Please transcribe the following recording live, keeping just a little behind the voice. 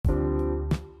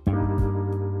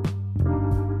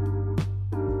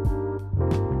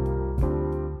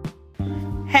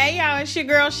Hey y'all, it's your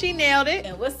girl, She Nailed It.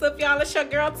 And what's up, y'all? It's your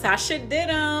girl, Tasha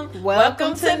Did'em.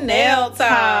 Welcome to Nail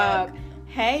Talk.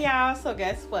 Hey y'all, so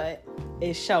guess what?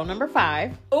 It's show number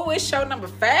 5. Oh, it's show number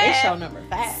 5. It's show number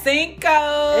 5.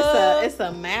 Cinco. It's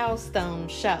a milestone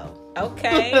show.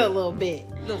 Okay. A little bit.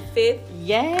 Little 5th.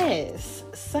 Yes.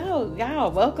 So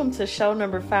y'all, welcome to show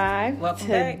number 5. Welcome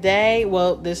Today, back.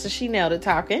 Well, this is She Nailed It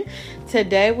talking.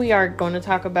 Today we are going to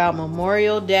talk about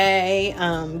Memorial Day,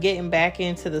 getting back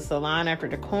into the salon after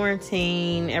the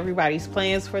quarantine, everybody's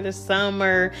plans for the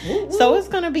summer. Woo-woo. So it's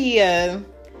going to be a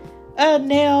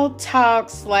nail talk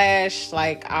 /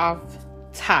 like off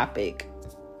topic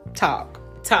talk.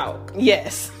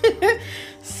 Yes.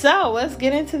 So let's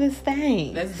get into this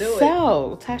thing. Let's do it.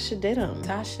 So Tasha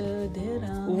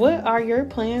Did'em. What are your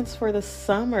plans for the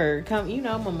summer?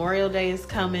 Memorial Day is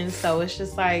coming, so it's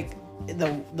just like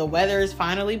the weather is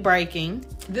finally breaking.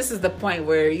 This is the point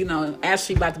where,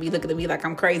 Ashley about to be looking at me like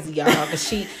I'm crazy, y'all, because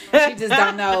she just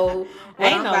don't know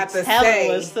what I'm about to say.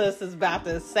 What sis is about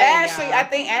to say. Ashley, y'all. I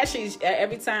think Ashley,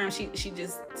 every time she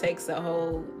just takes a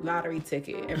whole lottery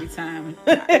ticket. Every time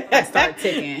I start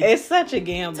ticking. It's such a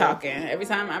gamble. Talking. Every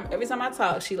time I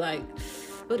talk, she like,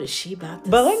 what is she about to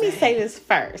say? But let me say this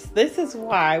first. This is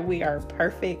why we are a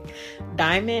perfect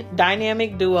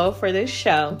dynamic duo for this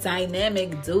show.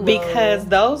 Dynamic duo. Because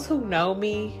those who know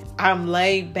me, I'm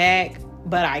laid back,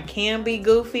 but I can be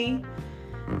goofy.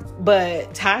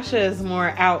 But Tasha is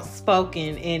more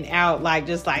outspoken and out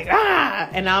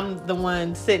and I'm the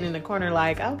one sitting in the corner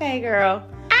like, okay, girl.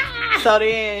 So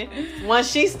then once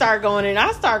she start going and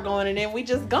I start going and then we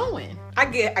just going. I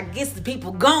get the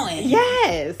people going.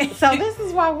 Yes. So this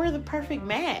is why we're the perfect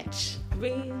match.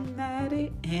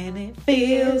 Reunited and it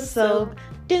Feels so.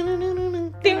 Okay,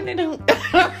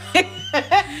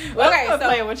 so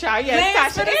playing with y'all. Yes, plans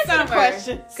Tasha, for the answer summer. the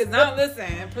questions. Because now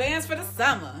listen, plans for the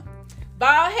summer.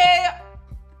 Bald headed.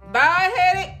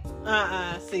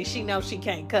 See, she knows she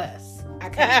can't cuss. I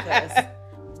can't cuss.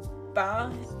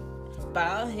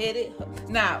 Bald headed.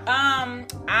 Now,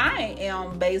 I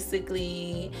am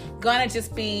basically gonna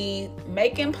just be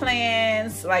making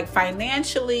plans, like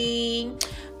financially.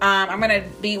 I'm gonna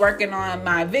be working on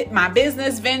my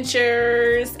business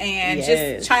ventures and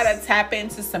just try to tap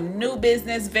into some new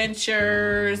business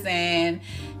ventures and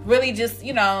really just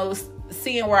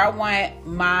seeing where I want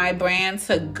my brand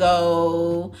to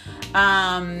go.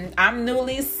 I'm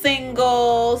newly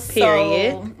single.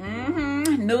 Period.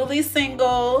 Newly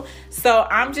single. So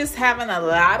I'm just having a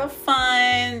lot of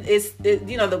fun.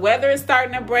 The weather is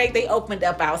starting to break. They opened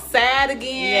up outside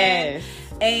again. Yes.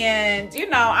 And,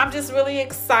 I'm just really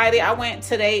excited. I went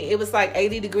today. It was like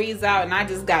 80 degrees out and I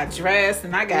just got dressed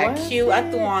and I got cute. I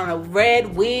threw on a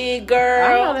red wig, girl.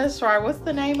 I know that's right. What's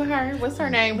the name of her? What's her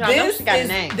name? I know she got a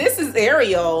name. This is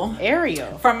Ariel.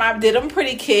 From my Did'em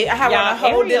Pretty Kit. I have on a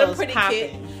whole Did'em Pretty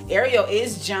Kit. Ariel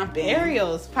is jumping.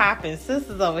 Ariel is popping.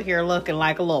 Sister's over here looking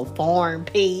like a little foreign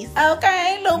piece.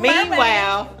 Okay, little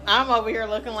Meanwhile, I'm over here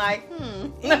looking like,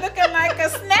 You're looking like a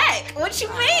snack. What you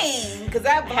mean? Because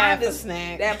that blonde is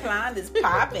snack. That blonde is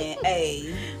popping.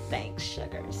 Hey. Thanks,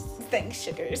 sugars.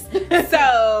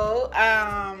 So,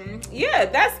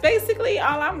 that's basically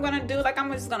all I'm going to do. Like,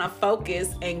 I'm just going to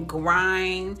focus and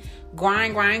grind.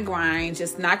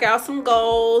 Just knock out some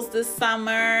goals this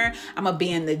summer. I'm going to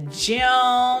be in the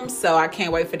gym. So, I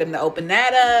can't wait for them to open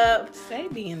that up. Say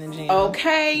be in the gym.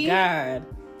 Okay. God.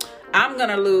 I'm going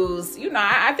to lose,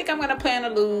 I think I'm going to plan to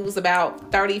lose about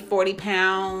 30, 40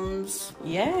 pounds.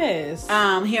 Yes.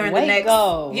 Here in weight the next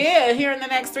goals. Yeah, here in the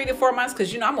next 3 to 4 months,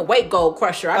 because I'm a weight goal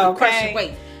crusher. I be crushing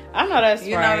weight. I know that's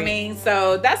You know what I mean?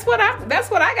 So that's what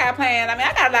I got planned. I mean,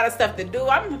 I got a lot of stuff to do.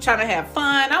 I'm trying to have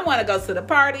fun. I want to go to the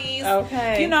parties.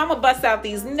 Okay. I'm gonna bust out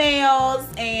these nails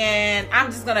and I'm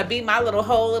just gonna be my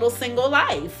whole little single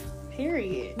life.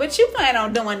 Period. What you plan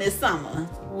on doing this summer?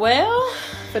 Well,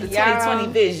 for the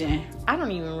 2020 vision. I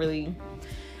don't even really.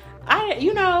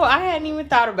 I hadn't even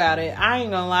thought about it. I ain't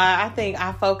gonna lie. I think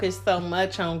I focused so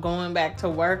much on going back to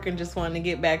work and just wanting to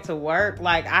get back to work.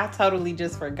 Like, I totally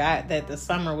just forgot that the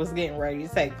summer was getting ready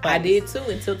to take place. I did too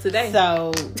until today.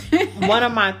 So, one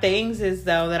of my things is,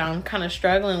 though, that I'm kind of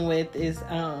struggling with is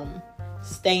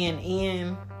staying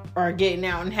in or getting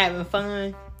out and having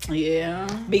fun. Yeah.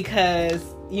 Because,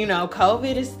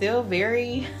 COVID is still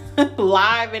very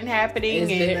live and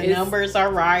happening, and the numbers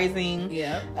are rising.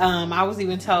 Yeah. I was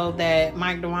even told that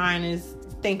Mike DeWine is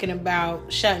thinking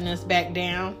about shutting us back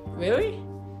down. Really?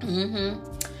 Mm-hmm.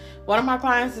 One of my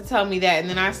clients had told me that, and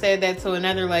then I said that to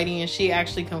another lady, and she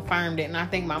actually confirmed it, and I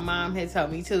think my mom had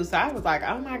told me too. So I was like,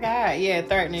 oh my God, yeah,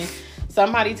 threatening.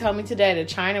 Somebody told me today that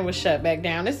China was shut back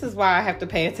down. This is why I have to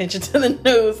pay attention to the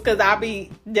news, because I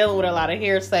be dealing with a lot of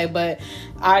hearsay. But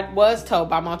I was told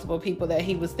by multiple people that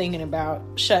he was thinking about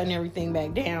shutting everything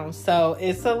back down. So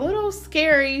it's a little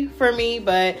scary for me,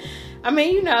 but I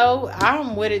mean, you know,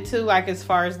 I'm with it too, like as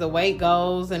far as the weight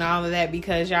goes and all of that,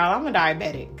 because y'all, I'm a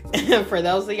diabetic. For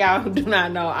those of y'all who do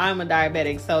not know, I'm a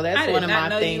diabetic. So that's one of my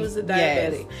things. I did not know you was a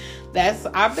diabetic. Yes,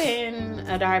 I've been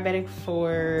a diabetic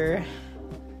for,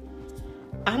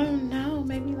 I don't know,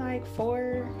 maybe like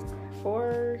four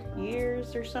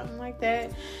years or something like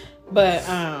that. But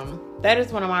that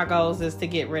is one of my goals, is to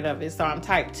get rid of it. So I'm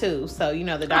type 2. So, you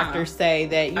know, the doctors say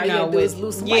that, you know, with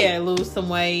lose some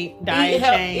weight, diet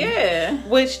change. Yeah.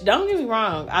 Which, don't get me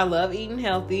wrong, I love eating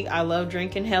healthy. I love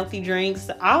drinking healthy drinks.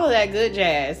 All of that good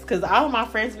jazz. Because all of my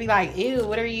friends be like, ew,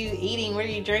 what are you eating? What are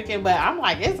you drinking? But I'm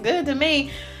like, it's good to me.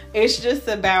 It's just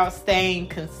about staying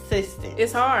consistent.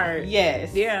 It's hard.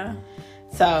 Yes. Yeah.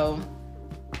 So,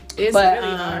 it's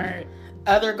really hard.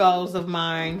 Other goals of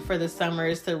mine for the summer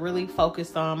is to really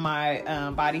focus on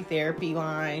my body therapy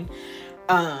line,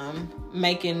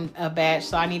 making a batch.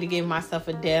 So I need to give myself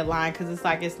a deadline, because it's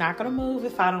like, it's not going to move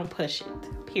if I don't push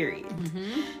it, period.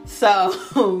 Mm-hmm.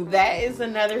 So that is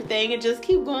another thing. And just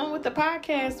keep going with the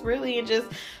podcast, really, and just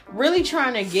really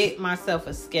trying to get myself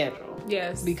a schedule.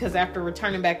 Yes. Because after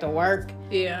returning back to work,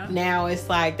 yeah, now it's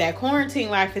like that quarantine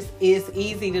life is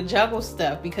easy to juggle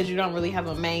stuff, because you don't really have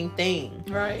a main thing.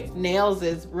 Right. Nails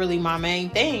is really my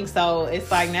main thing. So it's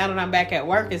like, now that I'm back at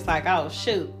work, it's like, oh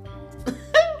shoot.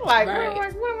 Like, right.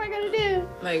 what am I gonna do?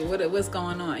 Like, what's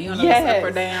going on? You don't know what's up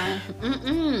or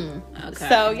down? Okay.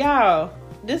 So y'all,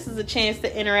 this is a chance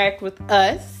to interact with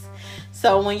us.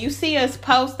 So when you see us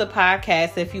post the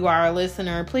podcast, if you are a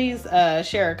listener, please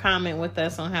share a comment with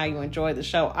us on how you enjoy the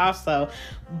show also.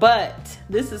 But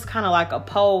this is kind of like a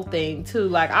poll thing too.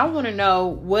 Like, I want to know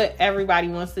what everybody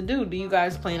wants to do. Do you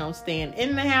guys plan on staying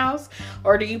in the house,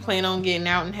 or do you plan on getting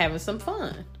out and having some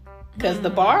fun? Because the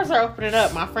bars are opening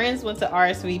up. My friends went to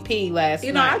RSVP last night.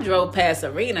 You know, I drove past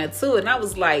Arena too, and I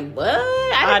was like, what?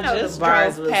 I didn't know the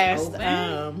bars was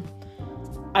open.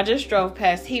 I just drove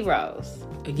past Heroes.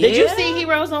 Yeah? Did you see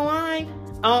Heroes online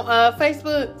on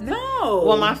Facebook? No.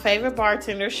 Well, my favorite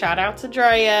bartender, shout out to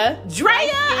Drea.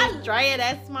 Drea,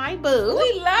 that's my boo.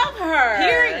 We love her.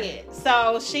 Period.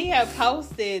 So she had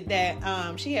posted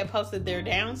that she had posted their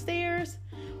downstairs.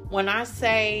 When I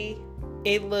say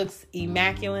it looks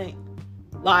immaculate,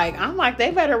 like, I'm like,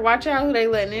 they better watch out who they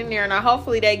letting in there, and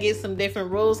hopefully they get some different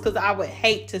rules, because I would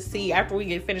hate to see, after we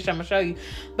get finished, I'm gonna show you,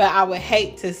 but I would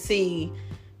hate to see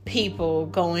people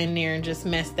go in there and just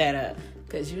mess that up,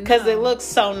 because it looks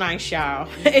so nice, y'all.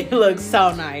 It looks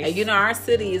so nice. And you know, our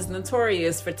city is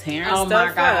notorious for tearing stuff up. Oh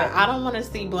my God, I don't want to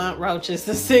see blunt roaches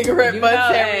and cigarette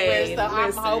butts everywhere. So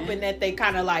I'm hoping that they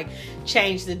kind of like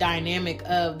change the dynamic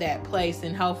of that place,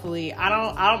 and hopefully, I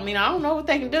don't know what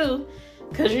they can do,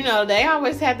 because you know they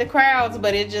always had the crowds,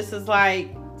 but it just is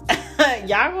like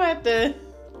y'all gonna have to.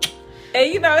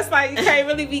 And you know, it's like you can't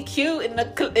really be cute in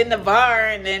the bar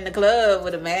and in the club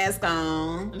with a mask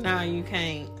on. No, you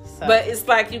can't. So. But it's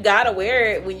like you gotta wear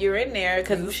it when you're in there,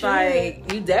 because it's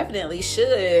like you definitely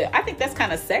should. I think that's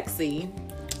kind of sexy,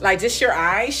 like just your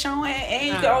eyes showing, and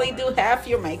you can only do half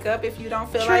your makeup if you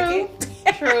don't feel like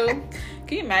it. True.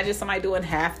 Can you imagine somebody doing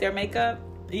half their makeup?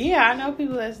 Yeah, I know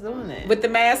people that's doing that. With the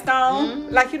mask on?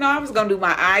 Mm-hmm. Like, you know, I was going to do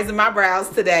my eyes and my brows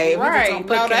today. Right. We're just going to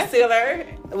put concealer.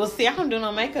 Well, see, I don't do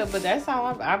no makeup, but that's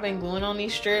how I've been gluing on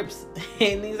these strips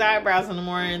and these eyebrows in the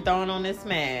morning and throwing on this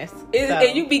mask.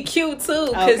 And you be cute, too,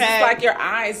 because it's like your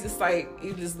eyes, it's like,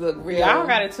 you just look real. Y'all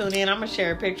got to tune in. I'm going to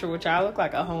share a picture with y'all. I look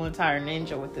like a whole entire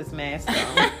ninja with this mask on.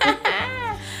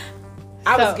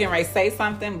 I was getting ready to say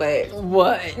something, but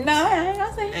what? No, I ain't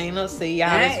gonna say. Ain't no see, y'all.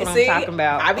 That's what I'm talking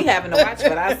about. I be having to watch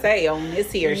what I say on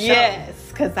this here show. Yes,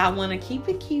 because I want to keep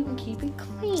it cute and keep it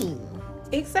clean.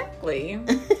 Exactly.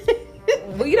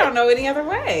 We don't know any other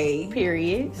way.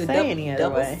 Period. Say any other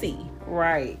way. C.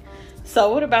 Right.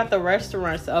 So, what about the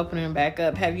restaurants opening back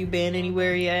up? Have you been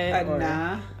anywhere yet?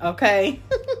 Nah. Okay.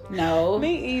 No.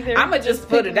 Me either. I'm gonna just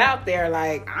put it out there.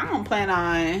 Like, I don't plan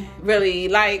on really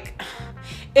like.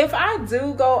 If I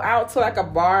do go out to like a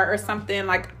bar or something,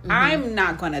 like I'm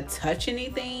not going to touch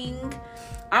anything.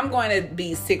 I'm going to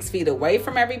be 6 feet away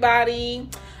from everybody.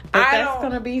 But that's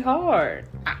going to be hard.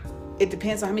 It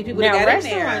depends on how many people now, they got in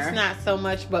there. Restaurants not so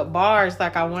much, but bars,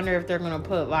 like I wonder if they're going to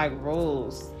put like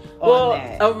rules on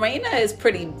that. Arena is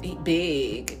pretty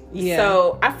big. Yeah.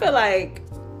 So I feel like,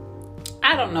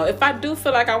 I don't know. If I do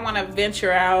feel like I want to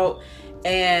venture out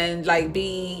and like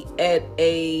be at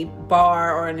a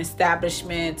bar or an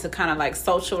establishment to kind of like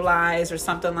socialize or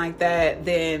something like that,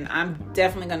 then I'm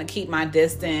definitely going to keep my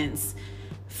distance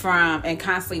from and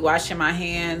constantly washing my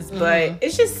hands. But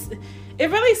it's just, it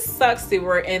really sucks that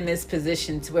we're in this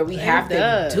position to where we have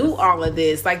to do all of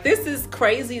this. Like, this is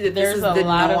crazy that this is the norm. There's a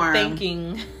lot of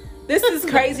thinking. This is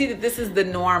crazy that this is the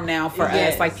norm now for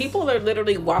us. Like, people are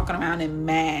literally walking around in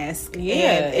masks.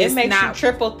 Yeah, it makes you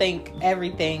triple think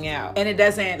everything out. And it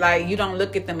doesn't, like, you don't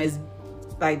look at them as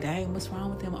like, dang, what's wrong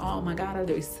with them? Oh my God, are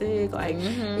they sick? Like,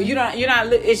 you're not,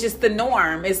 it's just the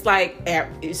norm. It's like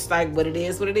what it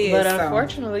is, what it is. But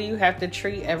unfortunately, you have to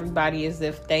treat everybody as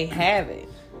if they have it.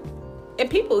 And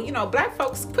people, black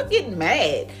folks, quit getting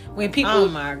mad when people. Oh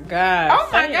my God. Oh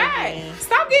my God.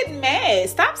 Stop getting mad.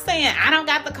 Stop saying, I don't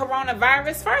got the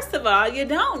coronavirus. First of all, you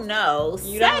don't know.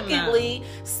 Secondly,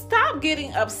 stop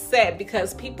getting upset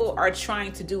because people are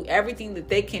trying to do everything that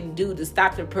they can do to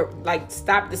stop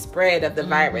the spread of the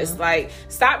virus. Like,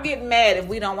 stop getting mad if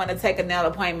we don't want to take a nail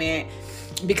appointment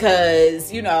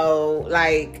because,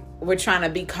 we're trying to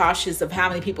be cautious of how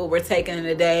many people we're taking in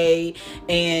a day.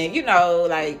 And,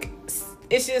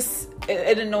 it's just,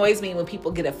 it annoys me when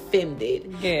people get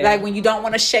offended. Yeah. Like, when you don't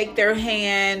want to shake their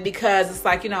hand because it's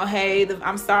like, hey,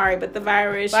 I'm sorry, but the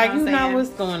virus. Like, you know what's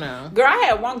going on. Girl, I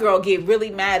had one girl get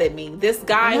really mad at me. This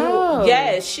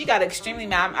guy she got extremely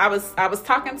mad. I was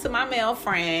talking to my male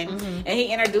friend, and he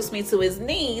introduced me to his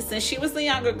niece, and she was the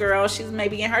younger girl. She's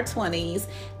maybe in her 20s.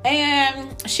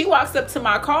 And she walks up to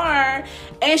my car,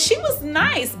 and she was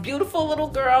nice, beautiful little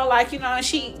girl, and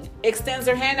she extends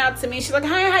her hand out to me. She's like,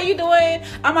 hi, how you doing?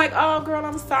 I'm like, oh, girl,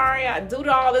 I'm sorry. Due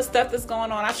to all this stuff that's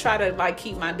going on, I try to,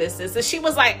 keep my distance. And she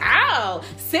was like, oh,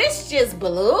 sis just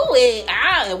blew it.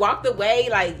 And walked away,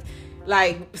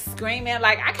 screaming,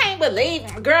 I can't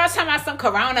believe, girl, talking about some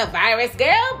coronavirus.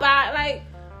 Girl, bye.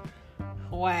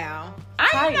 Wow.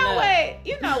 You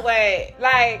know what?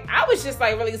 I was just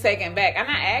really taken back. And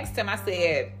I asked him, I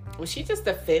said, was she just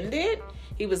offended?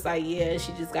 He was like, yeah,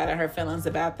 she just got her feelings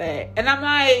about that. And I'm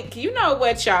like, you know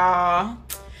what, y'all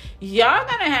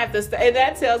gonna have to stay.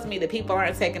 That tells me that people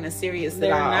aren't taking it serious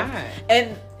at all. They're not.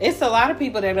 And it's a lot of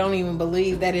people that don't even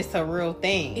believe that it's a real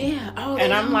thing. Yeah. Oh,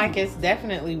 and I'm like, it's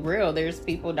definitely real. There's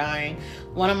people dying.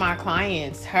 One of my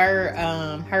clients,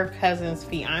 her cousin's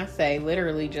fiance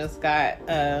literally just got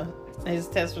his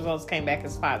test results came back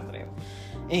as positive,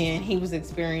 and he was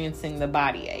experiencing the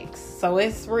body aches. So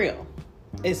it's real.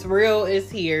 It's real. It's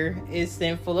here. It's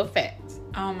in full effect.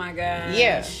 Oh my gosh.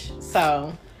 Yeah.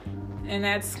 So. And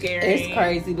that's scary. It's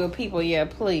crazy, but people,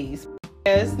 please.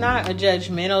 It's not a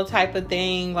judgmental type of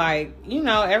thing.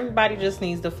 Everybody just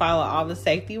needs to follow all the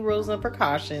safety rules and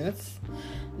precautions.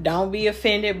 Don't be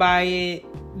offended by it.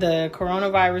 The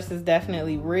coronavirus is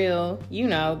definitely real.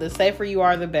 The safer you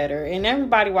are, the better. And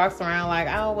everybody walks around like,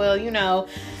 oh, well,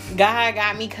 God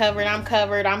got me covered. I'm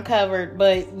covered.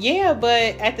 But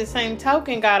at the same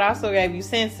token, God also gave you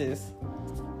senses.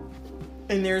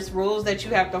 And there's rules that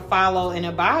you have to follow and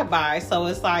abide by. So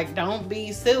it's like, don't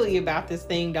be silly about this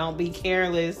thing. Don't be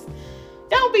careless.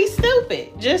 Don't be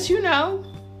stupid. Just,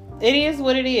 it is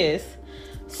what it is.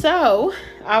 So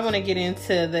I want to get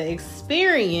into the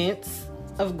experience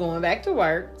of going back to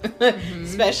work,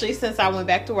 especially since I went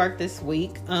back to work this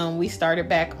week. We started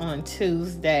back on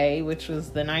Tuesday, which was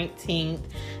the 19th.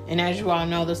 And as you all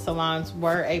know, the salons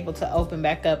were able to open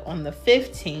back up on the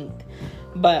 15th.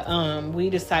 But we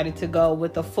decided to go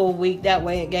with a full week. That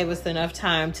way it gave us enough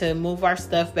time to move our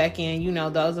stuff back in.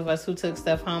 Those of us who took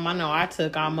stuff home. I know I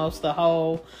took almost the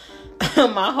whole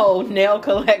my whole nail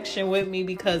collection with me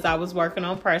because I was working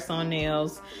on press-on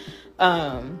nails.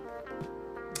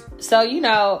 So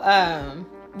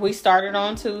we started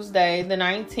on Tuesday the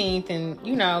 19th,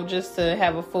 and just to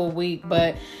have a full week.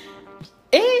 But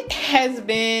it has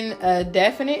been a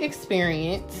definite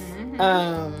experience.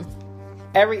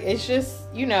 It's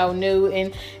just new,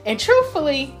 and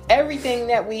truthfully, everything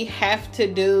that we have to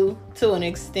do to an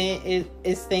extent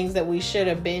is things that we should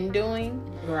have been doing,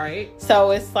 right?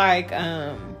 So it's like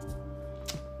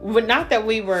not that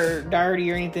we were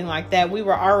dirty or anything like that. We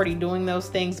were already doing those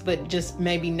things, but just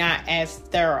maybe not as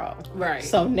thorough, right?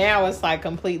 So now it's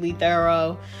completely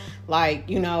thorough.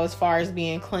 As far as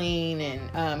being clean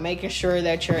and making sure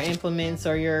that your implements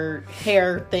or your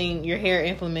hair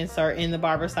implements are in the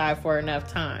barber side for enough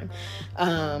time.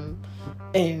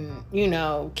 And,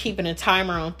 keeping a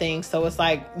timer on things. So it's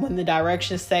when the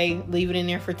directions say leave it in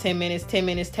there for 10 minutes,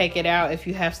 take it out. If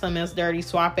you have something else dirty,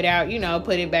 swap it out,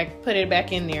 put it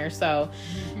back in there. So,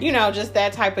 just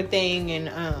that type of thing. And,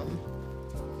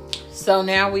 So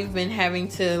now we've been having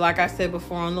to, like I said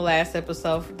before on the last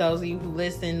episode, for those of you who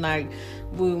listen, like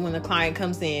when the client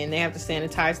comes in, they have to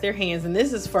sanitize their hands. And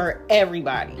this is for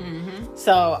everybody. Mm-hmm.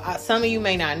 So some of you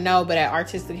may not know, but at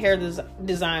Artistic Hair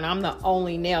Design, I'm the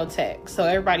only nail tech. So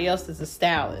everybody else is a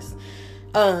stylist.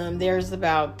 There's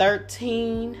about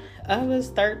 13 of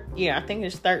us. I think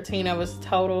there's 13 of us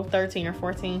total, 13 or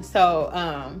 14.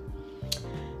 So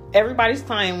everybody's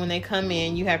client, when they come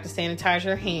in, you have to sanitize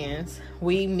your hands.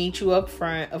 We meet you up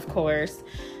front, of course,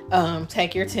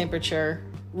 take your temperature,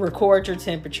 record your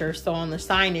temperature. So on the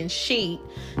sign-in sheet,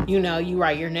 you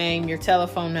write your name, your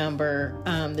telephone number,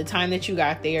 the time that you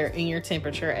got there, and your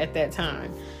temperature at that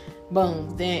time.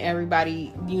 Boom. Then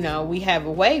everybody, we have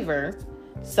a waiver.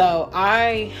 So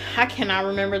I cannot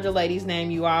remember the lady's name,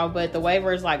 you all, but the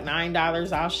waiver is like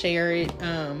 $9. I'll share it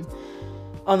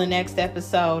on the next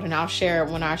episode, and I'll share it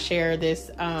when I share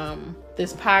this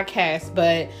podcast.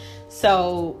 But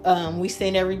so we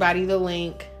send everybody the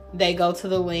link. They go to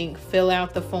the link, fill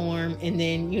out the form, and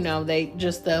then they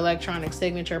just the electronic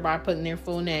signature by putting their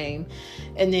full name,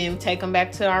 and then take them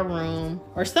back to our room.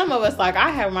 Or some of us, like I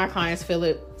have my clients fill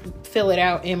it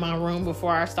out in my room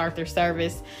before I start their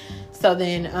service. So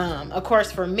then of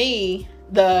course for me,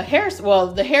 the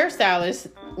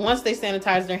hairstylist, once they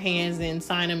sanitize their hands and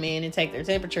sign them in and take their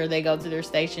temperature, they go to their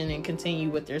station and continue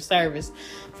with their service.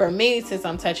 For me, since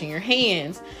I'm touching your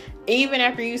hands, even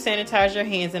after you sanitize your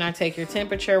hands and I take your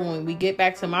temperature, when we get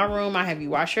back to my room, I have you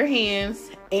wash your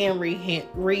hands and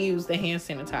reuse the hand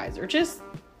sanitizer. Just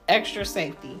extra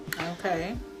safety.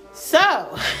 Okay.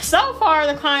 So far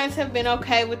the clients have been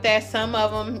okay with that. Some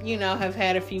of them, have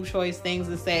had a few choice things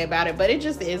to say about it, but it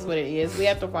just is what it is. We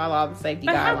have to follow all the safety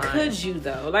guidelines. How could you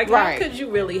though? Like, right. How could you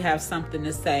really have something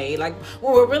to say? Like,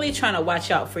 well, we're really trying to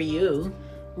watch out for you.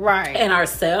 Right. And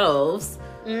ourselves.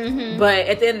 Mm-hmm. But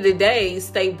at the end of the day,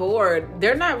 State Board,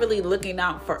 they're not really looking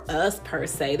out for us per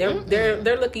se.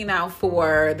 They're looking out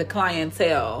for the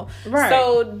clientele. Right.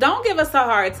 So don't give us a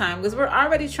hard time, because we're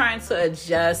already trying to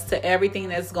adjust to everything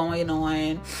that's going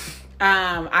on.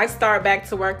 I start back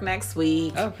to work next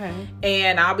week. Okay.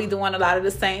 And I'll be doing a lot of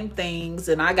the same things.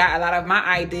 And I got a lot of my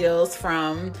ideals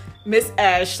from Miss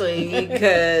Ashley,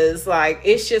 because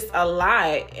it's just a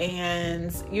lot.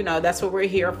 And, that's what we're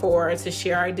here for, to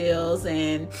share our deals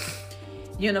and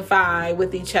unify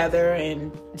with each other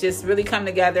and just really come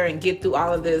together and get through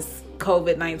all of this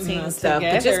COVID-19 stuff.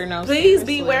 But just please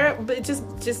be aware, but just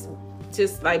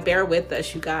bear with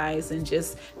us, you guys, and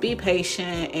just be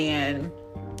patient. And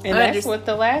that's what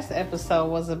the last episode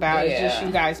was about. Yeah. It's just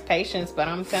you guys' patience. But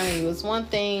I'm telling you, it's one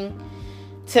thing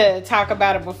to talk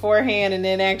about it beforehand, and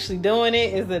then actually doing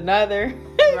it is another.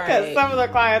 Because some of the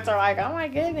clients are like, oh my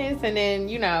goodness. And then,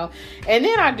 and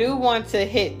then I do want to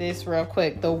hit this real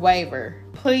quick. The waiver.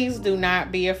 Please do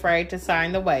not be afraid to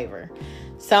sign the waiver.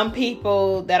 Some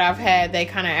people that I've had, they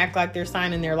kind of act like they're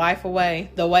signing their life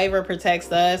away. The waiver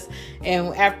protects us.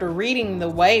 And after reading the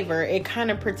waiver, it kind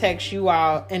of protects you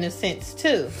all in a sense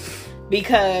too.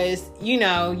 Because, you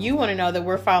want to know that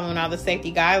we're following all the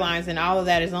safety guidelines, and all of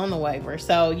that is on the waiver.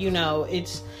 So,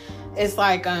 it's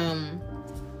like,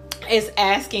 it's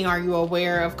asking, are you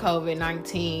aware of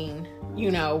COVID-19?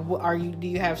 Do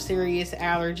you have serious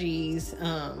allergies?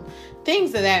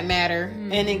 Things of that matter.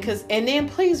 Mm-hmm. And then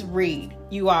please read,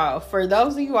 you all, for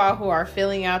those of you all who are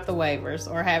filling out the waivers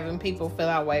or having people fill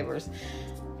out waivers,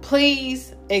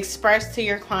 please express to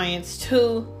your clients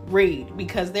to read,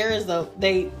 because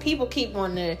people keep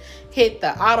wanting to hit the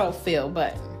autofill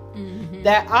button. Mm-hmm.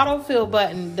 That autofill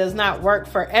button does not work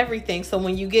for everything. So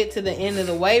when you get to the end of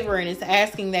the waiver and it's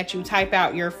asking that you type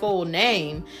out your full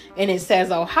name and it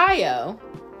says Ohio,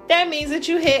 that means that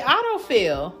you hit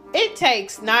autofill. It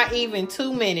takes not even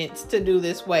 2 minutes to do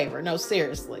this waiver. No,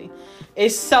 seriously.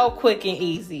 It's so quick and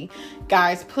easy.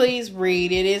 Guys, please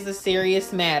read. It is a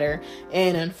serious matter.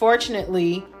 And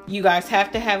unfortunately, you guys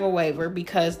have to have a waiver,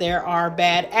 because there are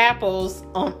bad apples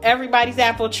on everybody's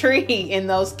apple tree. And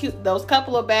those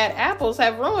couple of bad apples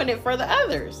have ruined it for the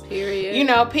others.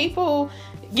 Period. People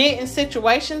get in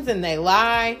situations and they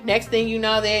lie. Next thing you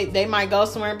know, they might go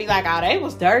somewhere and be like, oh, they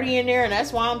was dirty in there and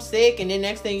that's why I'm sick. And then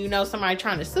next thing you know, somebody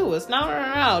trying to sue us.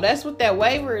 No. That's what that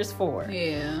waiver is for.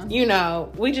 Yeah.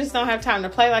 We just don't have time to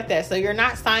play like that. So you're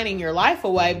not signing your life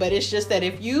away, but it's just that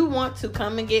if you want to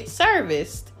come and get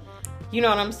serviced, you know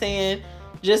what I'm saying?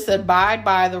 Just abide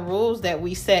by the rules that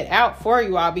we set out for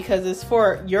you all, because it's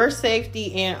for your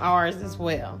safety and ours as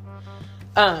well.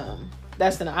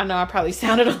 I know I probably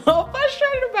sounded a little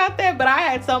frustrated about that, but I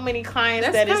had so many clients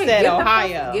that it said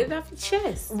Ohio. Get it off your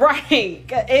chest. Right.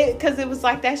 Because it was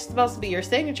like, that's supposed to be your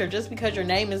signature just because your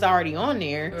name is already on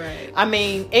there. Right. I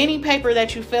mean, any paper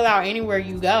that you fill out anywhere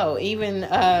you go, even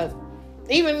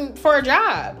for a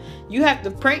job, you have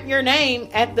to print your name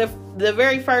at the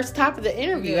very first top of the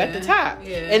interview, at the top.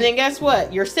 Yeah. And then guess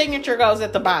what? Your signature goes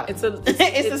at the bottom. It's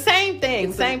the same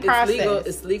thing, same process.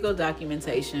 It's legal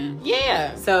documentation.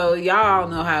 Yeah. So y'all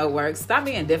know how it works. Stop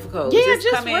being difficult. Yeah,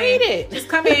 just read it. Just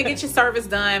come in and get your service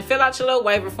done. Fill out your little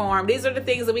waiver form. These are the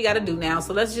things that we got to do now.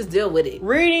 So let's just deal with it.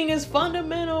 Reading is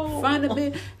fundamental.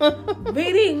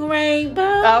 Reading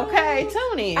rainbow. Okay,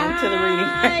 tune in to the reading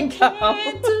rainbow. I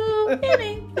can't do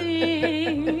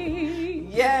anything.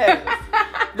 Yes.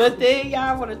 But then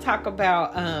y'all want to talk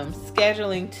about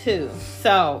scheduling too.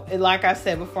 So, like I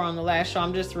said before on the last show,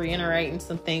 I'm just reiterating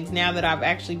some things now that I've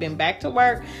actually been back to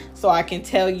work, so I can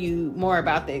tell you more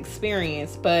about the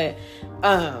experience. But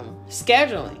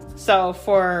scheduling. So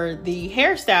for the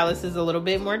hairstylist is a little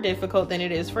bit more difficult than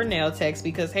it is for nail techs,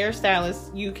 because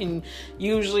hairstylists, you can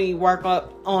usually work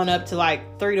up to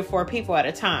like 3 to 4 people at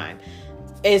a time.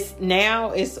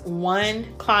 It's one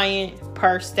client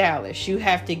per stylist. You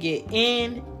have to get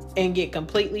in and get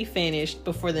completely finished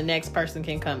before the next person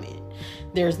can come in.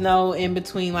 There's no in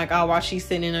between, like, oh, while she's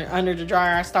sitting under the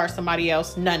dryer, I start somebody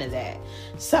else. None of that.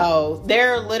 So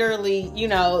they're literally,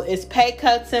 it's pay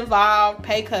cuts involved.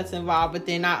 But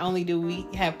then not only do we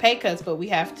have pay cuts, but we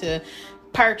have to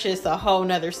purchase a whole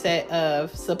nother set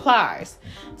of supplies.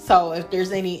 So if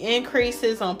there's any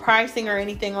increases on pricing or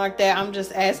anything like that, I'm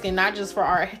just asking, not just for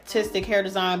artistic hair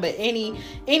design, but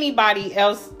anybody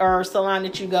else or salon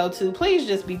that you go to, please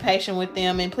just be patient with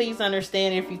them, and please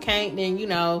understand if you can't, then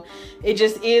it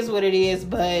just is what it is.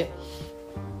 But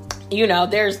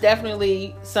there's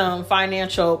definitely some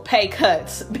financial pay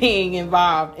cuts being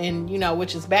involved, and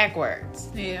which is backwards.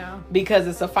 Yeah. Because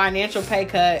it's a financial pay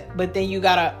cut, but then you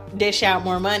gotta dish out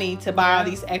more money to buy all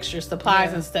these extra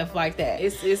supplies and stuff like that.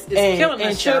 It's killing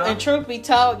us. And truth be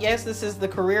told, yes, this is the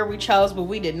career we chose, but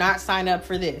we did not sign up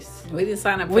for this. We didn't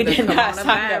sign up for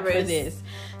this.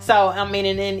 So, I mean,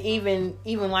 and then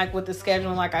even like with the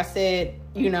scheduling, like I said,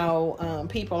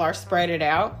 people are spread it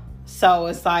out. So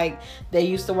it's like they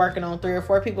used to working on 3 or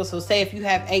 4 people. So say if you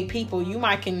have 8 people, you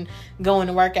might can go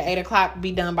into work at 8 o'clock,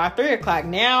 be done by 3 o'clock.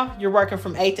 Now you're working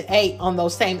from 8 to 8 on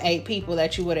those same 8 people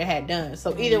that you would have had done.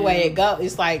 So either way it goes,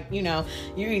 it's like, you're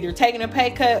either taking a pay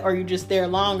cut or you're just there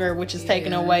longer, which is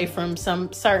taken away from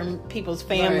some certain people's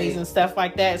families and stuff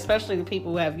like that, especially the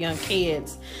people who have young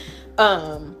kids.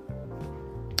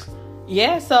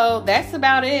 Yeah, so that's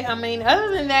about it. I mean,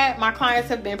 other than that, my clients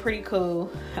have been pretty cool.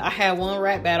 I had one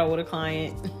rap battle with a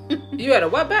client. You had a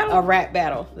what battle? A rap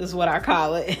battle is what I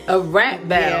call it. A rap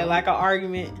battle? Yeah, like an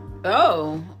argument.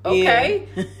 Oh, okay.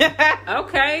 Yeah.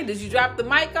 Okay. Did you drop the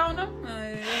mic on them?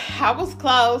 I was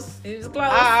close. It was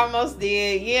close. I almost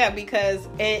did. Yeah, because,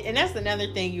 and that's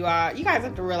another thing you guys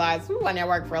have to realize, we went at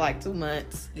work for like 2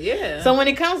 months. Yeah. So when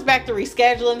it comes back to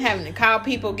rescheduling, having to call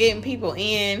people, getting people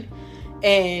in,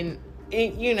 and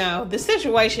the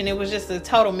situation, it was just a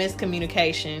total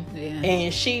miscommunication. Yeah.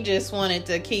 And she just wanted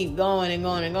to keep going and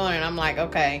going and going. And I'm like,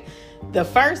 okay. The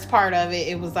first part of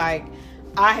it was like,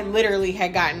 I literally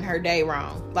had gotten her day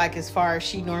wrong. Like, as far as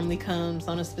she normally comes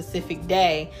on a specific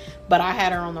day, but I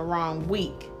had her on the wrong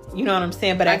week. You know what I'm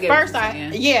saying? But at first,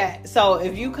 so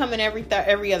if you come in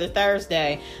every other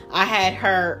Thursday, I had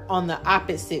her on the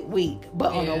opposite week,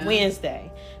 but on a Wednesday,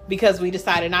 because we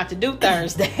decided not to do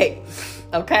Thursday.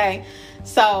 Okay?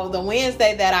 So the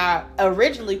Wednesday that I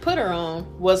originally put her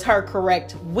on was her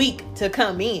correct week to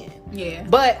come in. Yeah.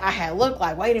 But I had looked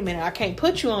like, wait a minute, I can't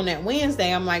put you on that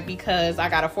Wednesday. I'm like, because I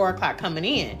got a 4 o'clock coming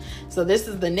in. So this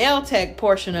is the nail tech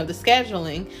portion of the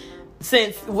scheduling.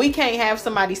 Since we can't have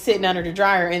somebody sitting under the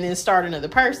dryer and then start another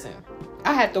person,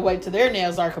 I have to wait till their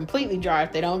nails are completely dry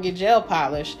if they don't get gel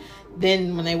polish.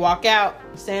 Then when they walk out,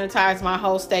 sanitize my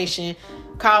whole station,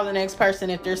 call the next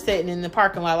person if they're sitting in the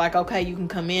parking lot, like, okay, you can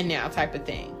come in now, type of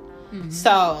thing. Mm-hmm.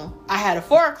 So I had a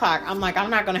 4 o'clock. I'm like, I'm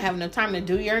not going to have enough time to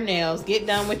do your nails, get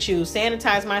done with you,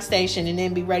 sanitize my station, and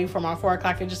then be ready for my 4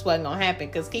 o'clock. It just wasn't going to happen.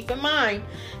 Because keep in mind,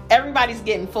 everybody's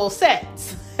getting full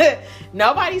sets.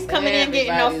 Nobody's coming in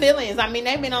getting no fillings. I mean,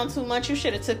 they've been on 2 months. You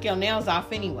should have took your nails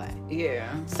off anyway. Yeah.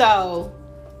 So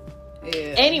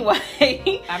Yeah. Anyway.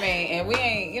 I mean, and we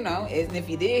ain't, you know, and if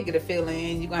you did get a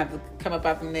fill-in, you're going to have to come up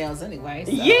out them nails anyway.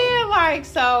 So. Yeah, like,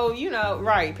 so, you know,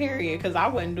 right, period. Because I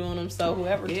wasn't doing them, so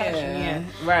whoever touched me, yeah.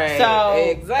 Right.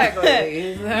 So.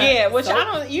 Exactly. Yeah, which I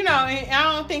don't, you know,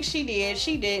 I don't think she did.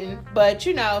 She didn't. But,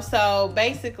 you know, so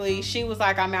basically she was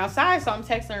like, I'm outside. So I'm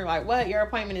texting her like, what? Your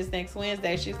appointment is next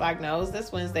Wednesday. She's like, no, it's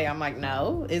this Wednesday. I'm like,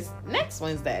 no, it's next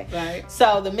Wednesday. Right.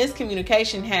 So the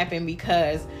miscommunication happened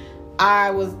because we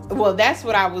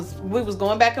was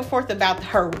going back and forth about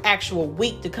her actual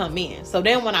week to come in. So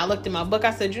then when I looked in my book,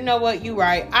 I said, you know what, you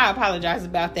right. I apologize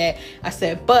about that. I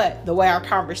said, but the way our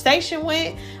conversation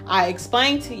went, I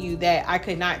explained to you that I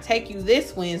could not take you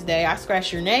this Wednesday. I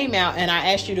scratched your name out and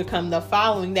I asked you to come the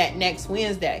following that next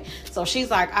Wednesday. So she's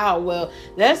like, oh, well,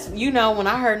 that's, you know, when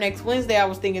I heard next Wednesday, I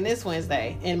was thinking this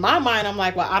Wednesday. In my mind, I'm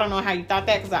like, well, I don't know how you thought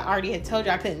that because I already had told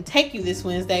you I couldn't take you this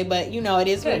Wednesday, but you know, it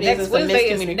is what it is. It's a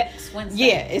miscommunication.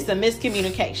 Yeah, it's a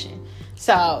miscommunication.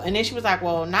 So, and then she was like,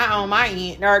 well, not on my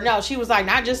end. Or no, she was like,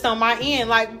 not just on my end.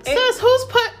 Like, sis,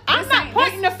 I'm not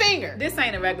pointing the finger. This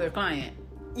ain't a regular client.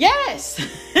 Yes.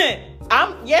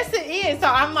 Yes, it is. So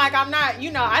I'm like, I'm not,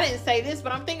 you know, I didn't say this,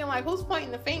 but I'm thinking like, who's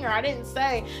pointing the finger? I didn't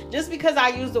say, just because I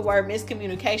use the word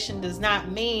miscommunication does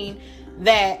not mean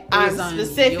that I'm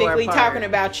specifically talking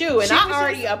about you. And I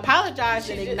already apologized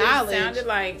and acknowledged. It sounded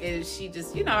like she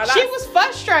just, you know. She was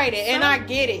frustrated, and I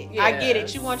get it. Yeah, I get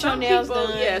it. You want your nails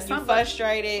done. Yeah, you're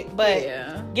frustrated,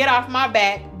 but get off my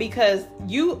back because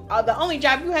the only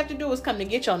job you have to do is come to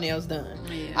get your nails done.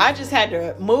 Yeah. I just had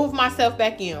to move myself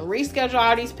back in, reschedule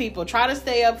all these people, try to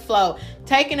stay afloat,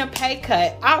 taking a pay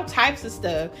cut, all types of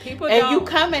stuff. People and don't, you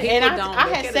coming, and I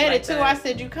had said it too. That. I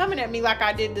said, you coming at me like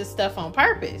I did this stuff on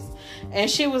purpose. And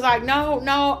she was like, no,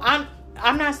 I'm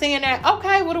not saying that.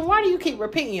 Okay, well then why do you keep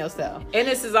repeating yourself? And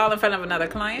this is all in front of another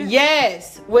client?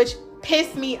 Yes, which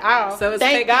pissed me off. So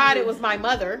thank God it was my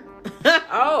mother.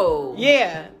 Oh.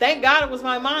 Yeah. Thank God it was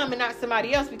my mom and not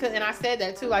somebody else and I said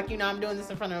that too, like, you know, I'm doing this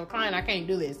in front of a client. I can't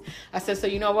do this. I said, so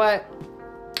you know what?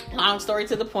 Long story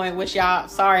to the point, which y'all,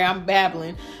 sorry, I'm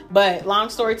babbling, but long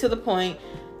story to the point,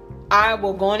 I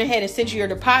will go on ahead and send you your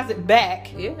deposit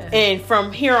back. Yeah. And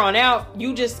from here on out,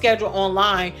 you just schedule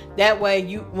online. That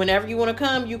way, whenever you want to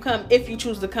come, you come. If you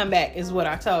choose to come back, is what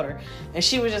I told her. And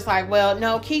she was just like, well,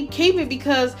 no, keep it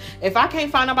because if I can't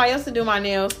find nobody else to do my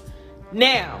nails.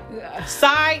 Now,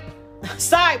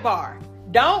 sidebar.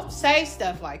 Don't say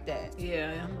stuff like that.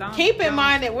 Yeah. Keep in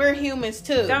mind that we're humans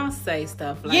too. Don't say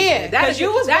stuff like that. Yeah, because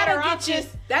you was better off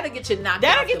that'll get you knocked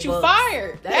that'll off get the you books.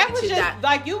 Fired. That was just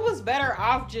like you was better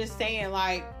off just saying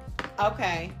like,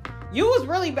 okay. You was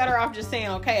really better off just saying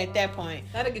okay at that point.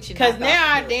 That'll get you. Because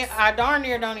now I darn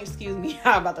near don't, excuse me,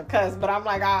 I'm about to cuss, but I'm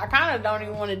like I kind of don't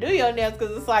even want to do your nails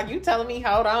because it's like you telling me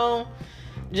hold on.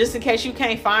 Just in case you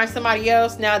can't find somebody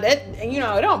else. Now that, you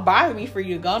know, it don't bother me for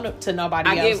you to go to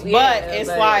nobody else. But it's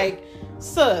like,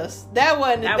 sus, that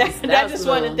wasn't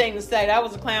the thing to say. That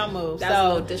was a clown move. That's a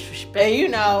little disrespect. And you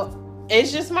know,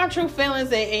 it's just my true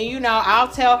feelings. And you know, I'll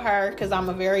tell her, because I'm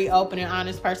a very open and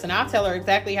honest person. I'll tell her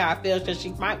exactly how I feel because she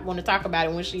might want to talk about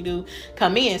it when she do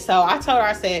come in. So I told her,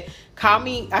 I said, call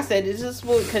me. I said, is this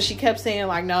what, because she kept saying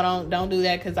like, no, don't do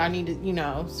that because I need to, you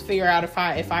know, figure out if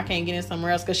I can't get in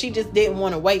somewhere else, because she just didn't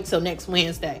want to wait till next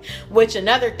Wednesday. Which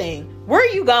another thing, where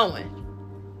are you going?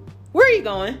 Where are you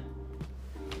going?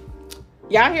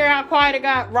 Y'all hear how quiet it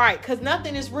got? Right, because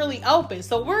nothing is really open.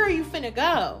 So where are you finna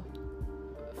go?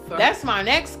 That's my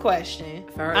next question.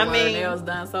 I mean, nails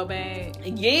done so bad.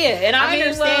 Yeah, and I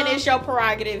understand it's your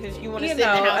prerogative if you want to sit in the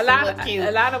house and look cute.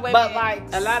 A lot of women, but like,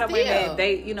 a lot of women,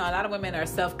 a lot of women are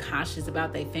self-conscious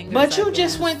about their fingers. But you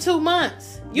just went 2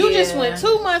 months. You just went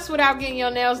 2 months without getting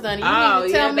your nails done. You mean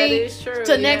to tell me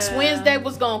next Wednesday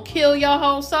was gonna kill your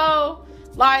whole soul?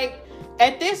 Like,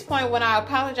 at this point, when I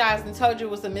apologized and told you it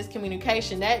was a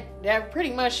miscommunication, that pretty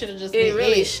much should have just been it. It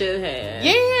really should have.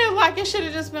 Yeah, like it should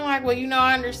have just been like, well, you know,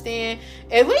 I understand.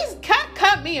 At least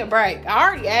cut me a break. I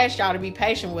already asked y'all to be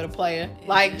patient with a player.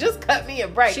 Like, just cut me a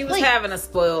break. She was having a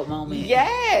spoiled moment.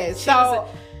 Yes.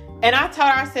 And I told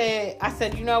her, I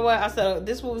said, you know what? I said,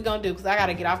 this is what we're going to do because I got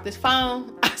to get off this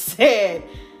phone. I said,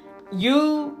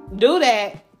 you do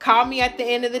that. Call me at the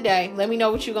end of the day. Let me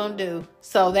know what you're going to do.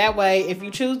 So that way, if you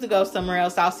choose to go somewhere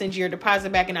else, I'll send you your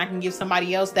deposit back and I can give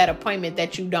somebody else that appointment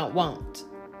that you don't want.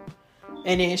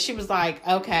 And then she was like,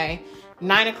 okay.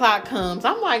 9 o'clock comes.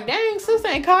 I'm like, dang, sis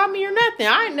ain't called me or nothing.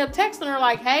 I ended up texting her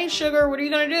like, hey, sugar, what are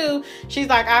you going to do? She's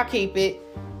like, I'll keep it.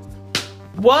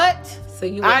 What? So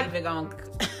you weren't even going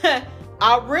to...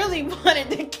 I really wanted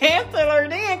to cancel her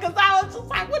then because I was just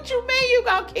like, what you mean you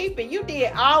going to keep it? You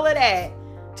did all of that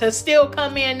to still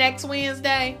come in next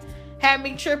Wednesday? Had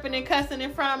me tripping and cussing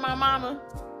in front of my mama?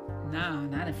 No,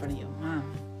 not in front of your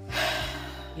mom.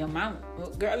 Your mom,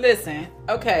 girl, listen.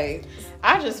 Okay,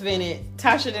 I just vented.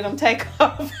 Tasha did them take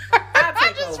over.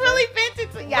 I just over. Really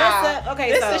vented to y'all.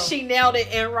 Okay, this is she nailed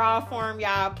it in raw form,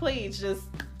 y'all. Please just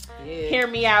yeah. hear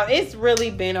me out. It's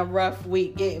really been a rough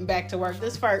week getting back to work.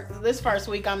 This first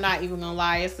week, I'm not even gonna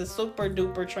lie, it's a super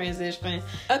duper transition,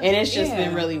 and it's just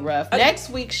been really rough.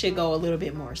 Next week should go a little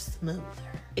bit more smoother.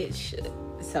 It should.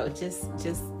 So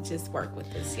just work with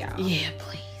us, y'all. Yeah,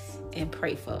 please, and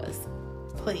pray for us.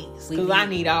 Please, because I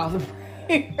need all the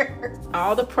prayers.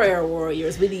 All the prayer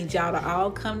warriors. We need y'all to all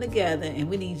come together, and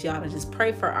we need y'all to just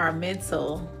pray for our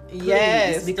mental. Please,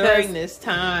 yes, during this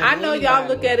time. I know y'all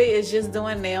look at it as just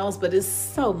doing nails, but it's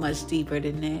so much deeper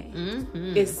than that.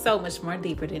 Mm-hmm. It's so much more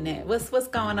deeper than that. What's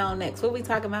going on next? What we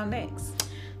talking about next?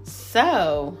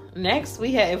 So next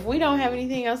if we don't have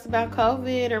anything else about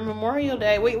COVID or Memorial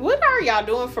Day, what are y'all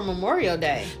doing for Memorial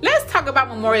Day? Let's talk about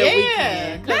Memorial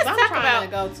Weekend. Because I'm trying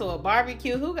to go to a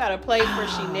barbecue. Who got a plate for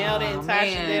She Nailed It and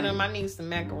Tasha did them? I need some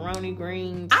macaroni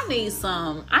greens. I need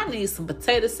some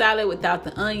potato salad without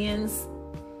the onions.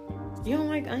 You don't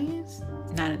like onions?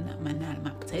 Not in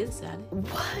my potato salad.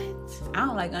 What? I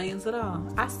don't like onions at all.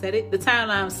 I said it. The time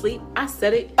I'm asleep, I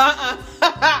said it.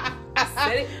 I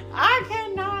said it. I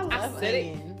cannot love said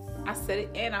onions. I said it,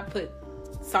 and I put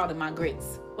salt in my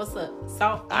grits. What's up?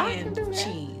 Salt and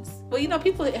cheese. Well,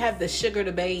 people have the sugar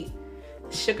debate.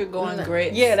 Sugar going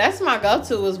grits. Yeah, that's my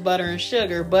go-to is butter and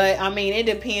sugar. But, I mean, it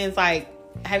depends. Like,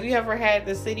 have you ever had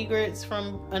the city grits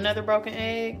from Another Broken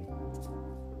Egg?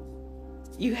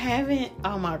 You haven't?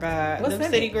 Oh my God. What's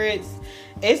Them city grits,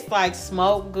 it's like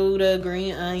smoked Gouda,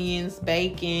 green onions,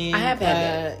 bacon. I have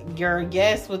had that. Your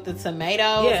guess with the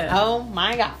tomatoes. Yeah. Oh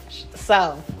my gosh.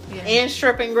 So, and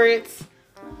shrimp and grits.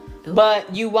 Ooh.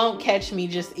 But you won't catch me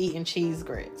just eating cheese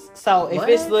grits. So if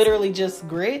it's literally just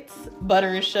grits, butter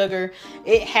and sugar,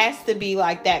 it has to be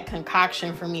like that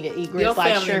concoction for me to eat grits. Your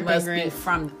like family shrimp must and grits. be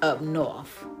from up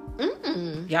north.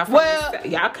 Mm-mm.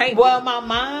 Y'all can't. Well, my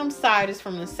mom's side is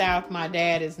from the south. My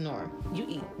dad is north.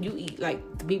 You eat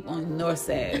like the people on the north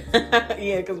side.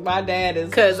 Yeah, because my dad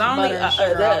is. Because only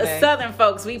the southern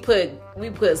folks we put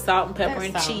salt and pepper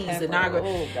and cheese in our God.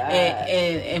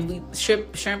 and we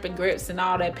shrimp and grits and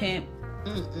all that pimp.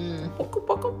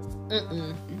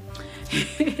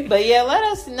 But yeah, let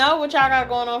us know what y'all got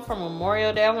going on for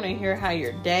Memorial Day. I want to hear how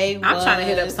your day was. I'm trying to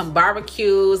hit up some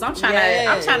barbecues. I'm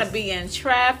trying to be in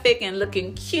traffic and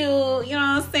looking cute. You know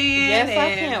what I'm saying? Yes,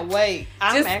 I can't wait.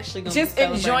 I'm actually going to just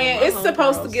enjoying. It's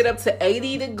supposed to get up to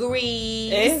 80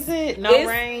 degrees. Is it?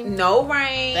 No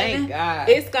rain. Thank God.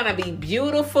 It's gonna be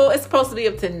beautiful. It's supposed to be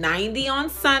up to 90 on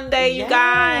Sunday. You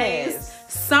guys.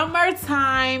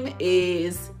 Summertime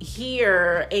is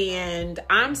here, and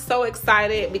I'm so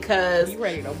excited because you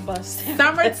ready to bust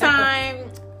summertime.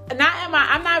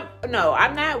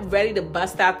 I'm not ready to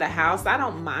bust out the house. I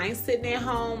don't mind sitting at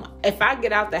home. If I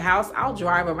get out the house, I'll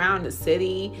drive around the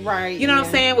city. Right. You know what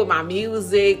I'm saying? With my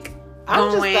music.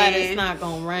 I'm just glad it's not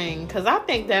gonna rain, because I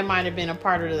think that might have been a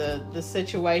part of the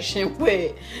situation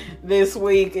with this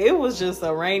week. It was just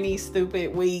a rainy,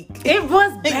 stupid week. It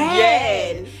was bad.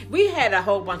 Yes. We had a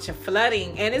whole bunch of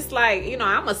flooding, and it's like,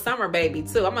 I'm a summer baby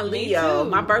too. I'm a Leo.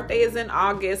 My birthday is in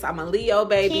August. I'm a Leo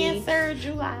baby. Cancer,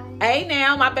 July. Hey,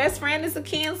 now my best friend is a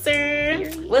Cancer.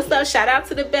 What's up? Shout out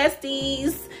to the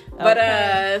besties. But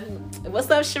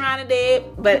what's up, Sharana Dead?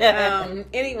 But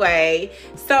anyway,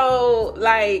 so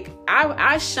like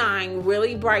I shine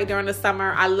really bright during the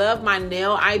summer. I love my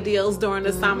nail ideals during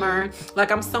the summer.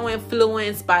 Like, I'm so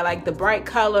influenced by like the bright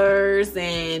colors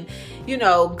and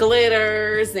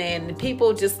glitters, and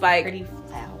people just like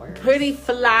pretty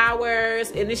flowers.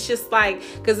 And it's just like,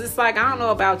 because it's like, I don't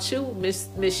know about you, Miss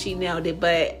She Nailed It,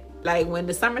 but like when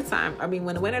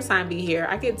the wintertime be here,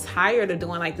 I get tired of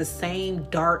doing like the same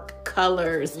dark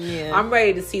colors. Yeah. I'm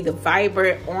ready to see the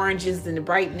vibrant oranges and the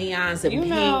bright neons and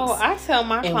pinks. I tell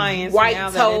my clients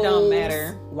now that it don't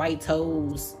matter. White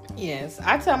toes. Yes.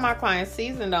 I tell my clients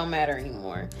season don't matter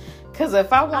anymore. Because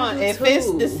if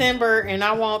it's December and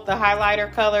I want the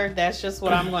highlighter color, that's just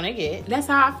what I'm going to get. That's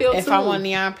how I feel If I want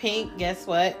neon pink, guess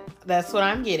what? That's what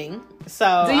I'm getting.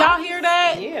 So do y'all hear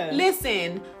that? Yeah.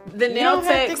 Listen, the nail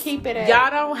techs, to keep it at,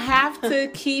 y'all don't have to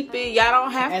keep it. Y'all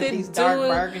don't have to these do dark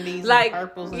burgundies like and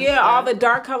purples. And all the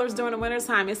dark colors during the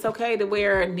wintertime. It's okay to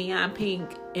wear neon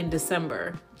pink in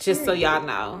December, just so y'all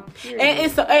know.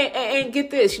 And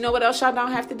get this. You know what else y'all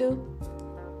don't have to do?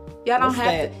 Y'all don't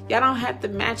have to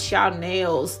match y'all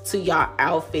nails to y'all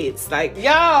outfits. Like,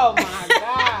 yo, my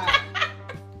God.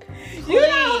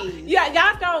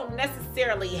 y'all don't necessarily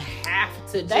necessarily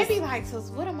have to. They be like, "So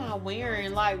what am I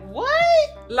wearing?" Like,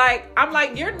 what? Like, I'm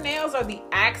like, your nails are the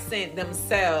accent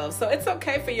themselves, so it's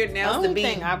okay for your nails to be.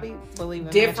 I be believing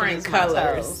different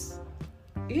colors.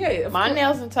 Yeah, my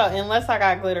nails and toes, unless I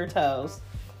got glitter toes.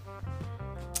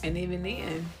 And even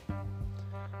then.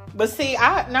 But see,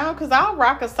 because I'll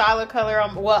rock a solid color.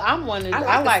 I'm one.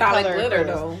 I like color glitter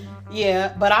though.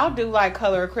 Yeah, but I'll do like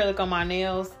color acrylic on my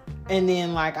nails, and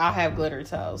then like I'll have glitter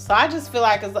toes. So I just feel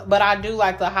like, but I do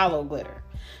like the hollow glitter.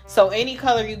 So any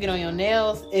color you get on your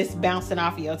nails, it's bouncing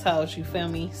off of your toes. You feel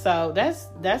me? So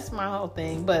that's my whole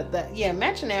thing. But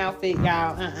matching outfit,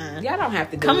 y'all. Y'all don't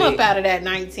have to come up out of that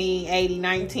 1980,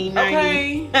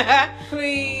 1990. Okay,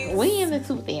 please. We in the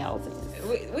 2000s.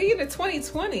 We in the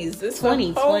 2020s. This is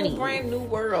a whole brand new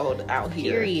world out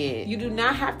here. Period. You do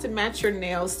not have to match your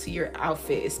nails to your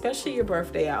outfit, especially your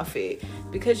birthday outfit,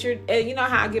 because you know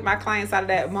how I get my clients out of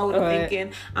that mode of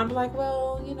thinking. I'm like,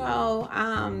 well,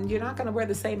 you're not gonna wear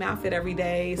the same outfit every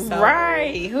day, so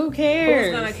right? Who cares?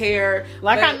 Who's gonna care?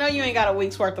 Like, I know you ain't got a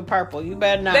week's worth of purple. You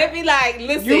better not. They be like,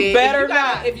 listen, you better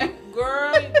not. If you,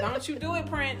 girl, don't you do it,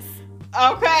 Prince?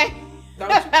 Okay. Don't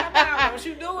you come out. Don't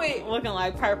you do it. Looking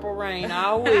like Purple Rain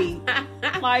all week.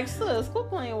 Like, sis, quit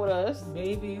playing with us.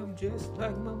 Maybe I'm just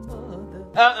like my mother.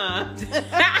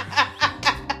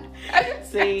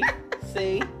 See?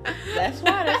 That's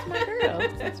why. That's my girl.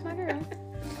 That's my girl.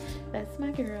 That's my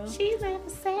girl. She's ever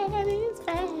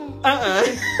satisfied.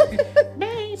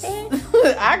 Baby.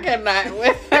 I cannot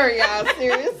with her, y'all.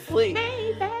 Seriously.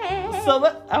 Baby. So,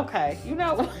 okay. You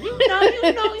know.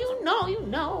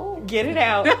 Get it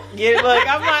out. Look,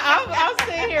 I'm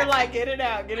sitting here like, get it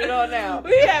out. Get it on out.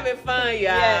 We having fun,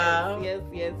 y'all.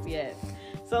 Yes.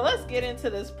 So let's get into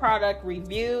this product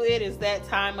review. It is that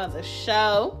time of the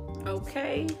show.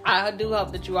 Okay. I do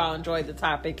hope that you all enjoyed the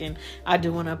topic, and I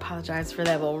do want to apologize for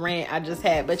that little rant I just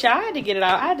had. But y'all, I had to get it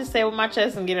out. I had to say it with my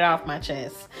chest and get it off my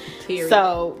chest. Period.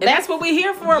 So that's what we're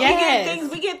here for.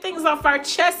 Yes. We get things off our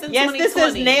chest in 2020. Yes,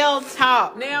 this is nail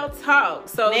talk. Nail talk.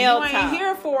 So if you ain't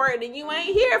here for it, then you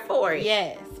ain't here for it.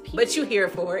 Yes. But you here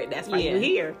for it. That's why you're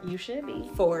here. You should be.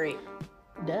 For it.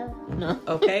 Duh. No.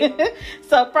 Okay.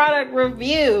 So, product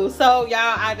review. So, y'all,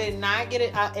 I did not get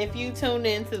it. If you tuned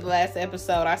into the last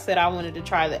episode, I said I wanted to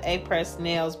try the A-Press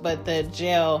nails, but the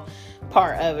gel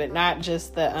part of it, not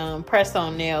just the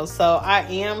press-on nails. So, I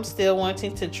am still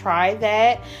wanting to try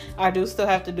that. I do still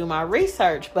have to do my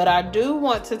research, but I do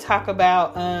want to talk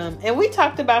about, and we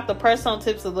talked about the press-on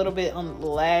tips a little bit on the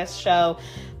last show,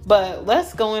 but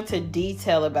let's go into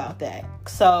detail about that.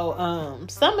 So,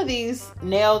 some of these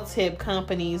nail tip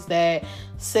companies that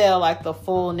sell like the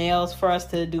full nails for us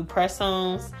to do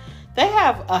press-ons, they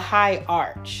have a high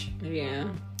arch. Yeah.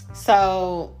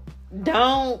 So,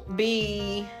 don't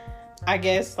be, I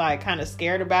guess, like kind of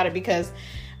scared about it, because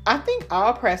I think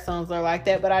all press-ons are like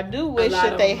that, but I do wish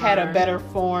that they had a better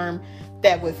form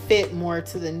that would fit more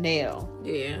to the nail.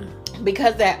 Yeah.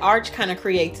 Because that arch kind of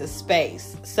creates a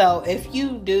space. So if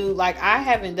you do, like, I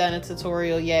haven't done a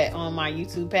tutorial yet on my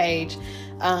YouTube page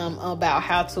about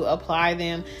how to apply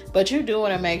them, but you do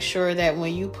want to make sure that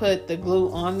when you put the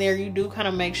glue on there, you do kind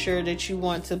of make sure that you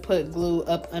want to put glue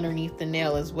up underneath the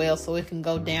nail as well, so it can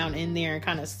go down in there and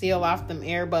kind of seal off them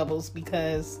air bubbles,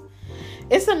 because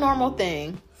it's a normal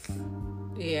thing.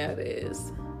 Yeah, it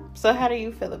is. So how do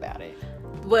you feel about it?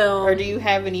 Well, or do you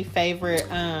have any favorite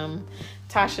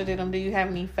Tasha do you have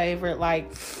any favorite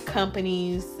like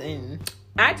companies? And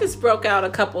I just broke out a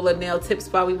couple of nail tips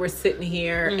while we were sitting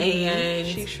here, and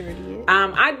she sure did.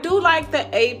 I do like the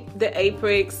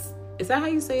A-Press. Is that how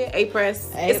you say it?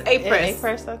 A-Press. It's A-Press.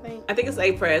 A-Press, I think. I think it's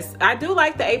A-Press. I do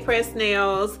like the A-Press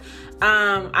nails.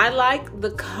 I like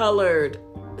the colored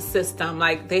system.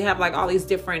 Like, they have like all these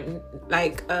different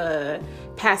like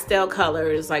pastel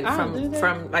colors, like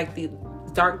from like the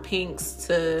dark pinks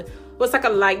to what's like a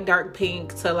light dark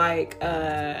pink to like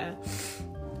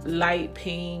light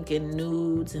pink and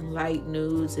nudes and light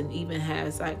nudes, and even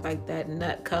has like that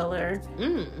nut color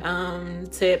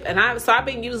tip. And I've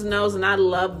been using those, and I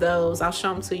love those. I'll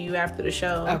show them to you after the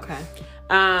show. Okay.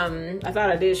 I thought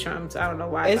I did show them. I don't know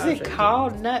why. Is it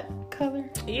called nut color?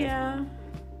 Yeah.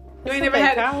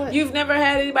 You've never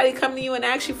had anybody come to you and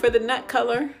ask you for the nut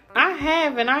color? I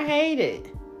have, and I hate it.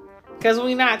 Because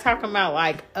we're not talking about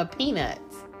like a peanut.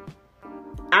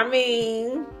 I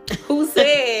mean, who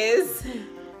says?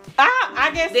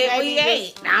 I guess that we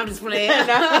ain't. I'm just playing.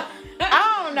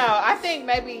 I don't know. I think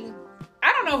maybe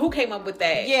I don't know who came up with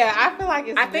that. Yeah, I feel like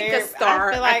it's I think a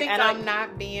star. I feel like, I think and like, I'm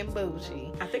not being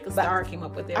bougie. I think a star came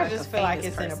up with it. I like just a feel like famous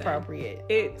it's person. inappropriate.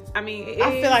 I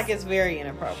feel like it's very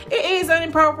inappropriate. It is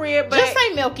inappropriate, but just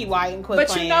say Milky White and quit but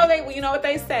playing. you know what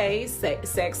they say,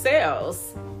 sex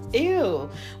sells. Ew.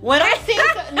 When I see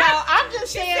I'm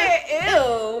just saying. Said,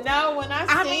 ew. No, when I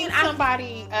seen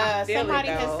somebody, somebody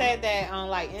it, has said that on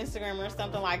like Instagram or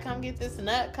something, like, come get this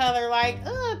nut color. Like,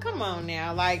 come on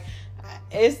now, like.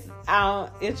 It's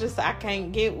just I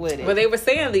can't get with it. Well, they were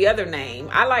saying the other name.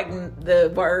 I like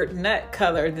the word nut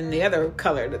color than the other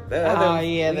color.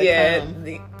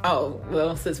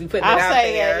 Well, since we put it out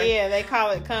there, that. Yeah, they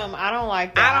call it cum. I don't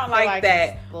like that. I don't like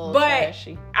that. But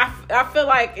trashy. I feel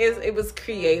like it was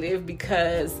creative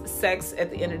because sex at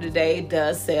the end of the day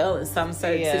does sell in some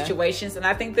certain situations, and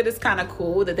I think that it's kind of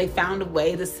cool that they found a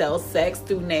way to sell sex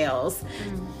through nails.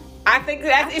 I think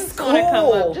that it's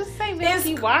cool. Just say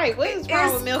Milky White. What is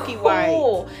wrong with Milky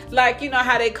White? Like, you know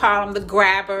how they call them the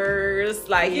grabbers.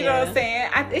 Like, you know what I'm saying?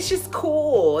 It's just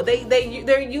cool.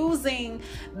 They're using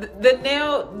the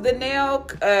nail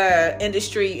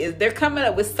industry. They're coming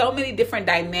up with so many different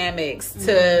dynamics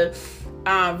to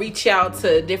reach out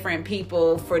to different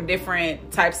people for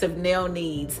different types of nail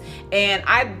needs. And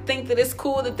I think that it's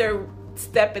cool that they're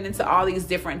stepping into all these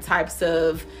different types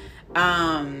of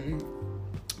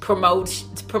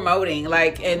promoting,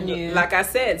 like, and like I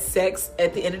said, sex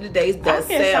at the end of the day does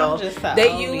sell.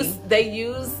 They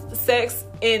use sex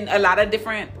in a lot of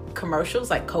different commercials,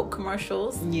 like Coke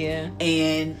commercials,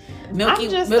 and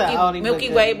Milky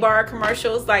Way bar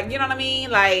commercials, like, you know what I mean,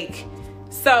 like,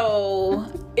 so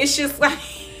it's just like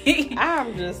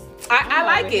I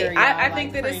like it. I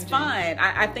think that it's fun.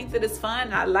 I think that it's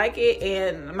fun. I like it,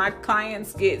 and my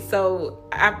clients get so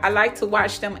I like to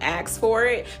watch them ask for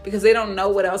it because they don't know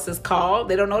what else is called.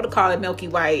 They don't know to call it Milky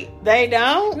White. They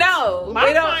don't? No.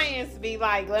 My clients be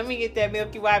like, let me get that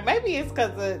Milky White. Maybe it's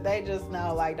because they just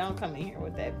know, like, don't come in here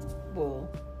with that bull.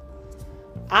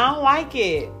 I don't like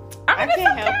it. I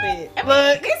can't help it.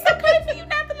 Look, it's okay for you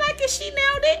not to like it. She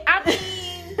nailed it. I mean,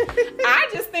 I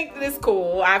just think that it's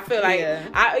cool. I feel like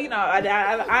I ain't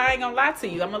gonna lie to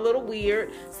you. I'm a little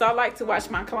weird, so I like to watch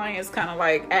my clients kind of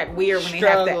like act weird when they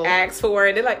have to ask for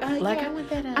it. They're like, I want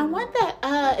that. I want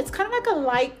that. It's kind of like a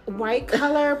light white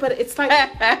color, but it's like,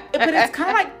 but it's kind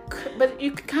of like, but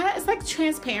you kind of, it's like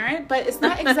transparent, but it's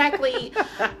not exactly.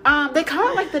 They call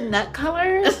it like the nut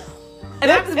color.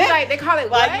 And I just be like, they call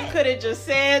it what? Like, you could have just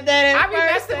said that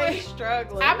at first.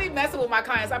 Struggling. I be messing with my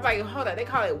clients. I'm like, hold on, they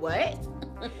call it what?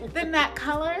 The nut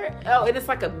color? Oh, and it's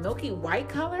like a milky white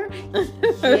color?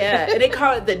 Yeah. And they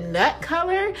call it the nut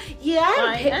color?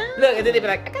 Yeah. Look, and then they be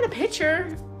like, I got a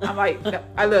picture. I'm like, no,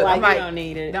 I'm like, you don't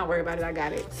need it. Don't worry about it. I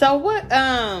got it. So what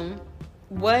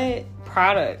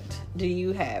product do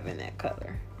you have in that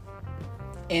color?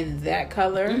 In that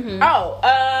color? Mm-hmm. Oh,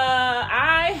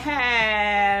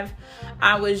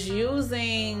 I was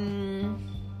using,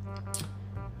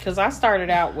 because I started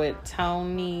out with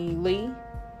Tony Lee.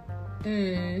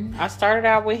 I started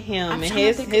out with him, and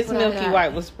his Milky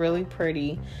White was really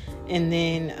pretty. And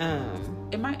then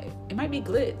it might be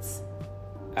Glitz.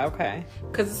 Okay,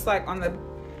 because it's like on the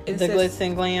Glitz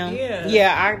and Glam.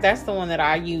 Yeah. That's the one that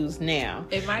I use now.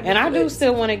 It might be, and Glitz. I do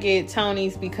still want to get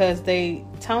Tony's because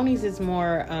Tony's is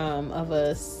more of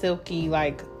a silky,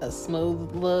 like a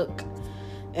smooth look,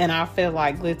 and I feel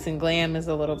like Glitz and Glam is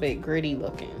a little bit gritty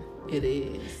looking. It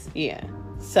is. Yeah.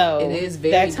 So it is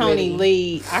very that Tony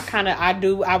gritty. Lee,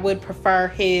 I would prefer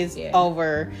his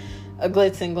over a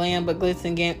Glitz and Glam, but Glitz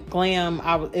and Glam,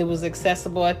 it was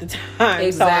accessible at the time,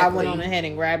 exactly. So I went on ahead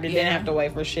and grabbed it. Didn't have to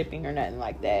wait for shipping or nothing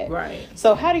like that. Right.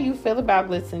 So how do you feel about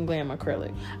Glitz and Glam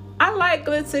acrylic? I like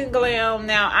Glitz and Glam.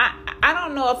 Now I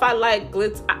don't know if I like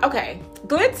Glitz. Okay,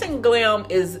 Glitz and Glam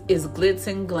is Glitz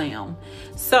and Glam.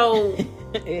 So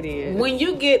it is. When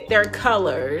you get their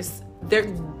colors, they're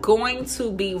going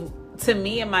to be, to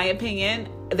me, in my opinion,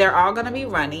 they're all going to be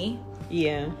runny.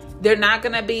 Yeah. They're not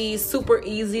going to be super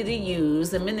easy to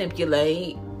use and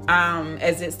manipulate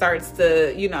as it starts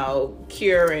to,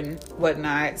 cure and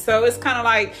whatnot. So it's kind of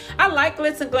like, I like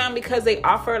Glitz and Glam because they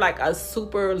offer like a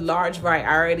super large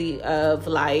variety of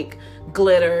like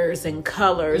glitters and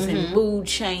colors and mood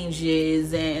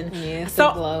changes, and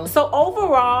so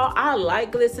overall I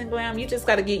like Glitz and Glam. You just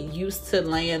got to get used to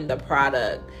laying the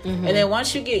product, and then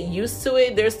once you get used to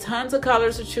it, there's tons of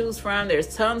colors to choose from,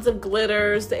 there's tons of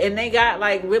glitters, and they got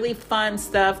like really fun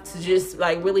stuff to just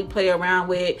like really play around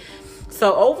with.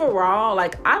 So overall,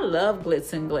 like, I love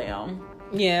Glitz and Glam.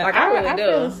 Yeah, like I really do.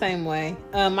 feel the same way.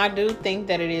 I do think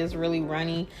that it is really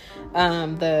runny.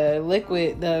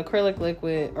 The acrylic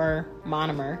liquid or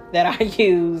monomer that I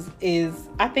use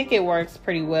I think it works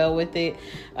pretty well with it.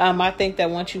 I think that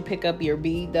once you pick up your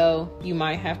bead though, you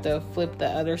might have to flip the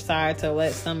other side to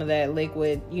let some of that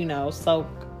liquid, soak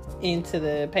into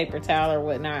the paper towel or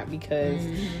whatnot, because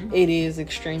it is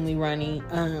extremely runny.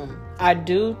 I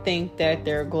do think that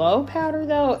their glow powder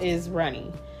though is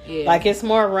runny. Yeah. Like it's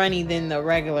more runny than the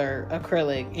regular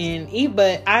acrylic,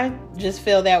 but I just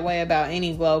feel that way about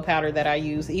any glow powder that I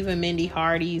use, even Mindy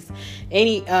Hardy's,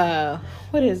 any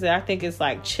what is it? I think it's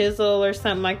like Chisel or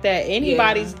something like that.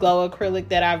 Anybody's glow acrylic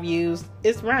that I've used,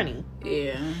 it's runny.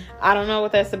 Yeah, I don't know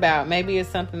what that's about. Maybe it's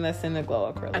something that's in the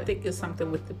glow acrylic. I think it's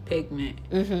something with the pigment.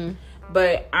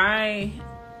 But I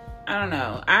don't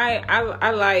know.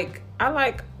 I like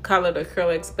colored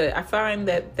acrylics, but I find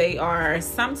that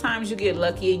sometimes you get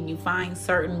lucky and you find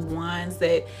certain ones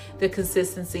that the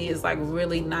consistency is like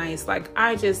really nice. Like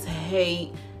I just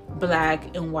hate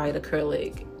black and white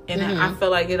acrylic, and I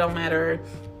feel like it don't matter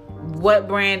what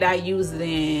brand I use it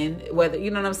in, whether, you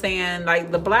know what I'm saying,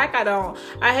 like the black,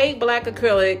 I hate black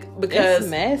acrylic because it's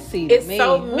messy. It's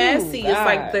so messy. It's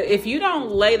like if you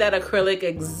don't lay that acrylic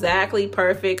exactly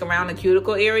perfect around the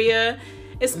cuticle area,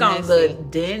 it's gonna look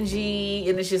dingy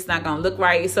and it's just not gonna look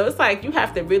right. So it's like you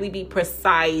have to really be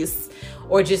precise,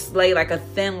 or just lay like a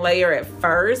thin layer at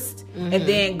first and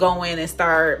then go in and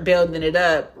start building it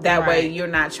up. That way you're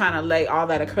not trying to lay all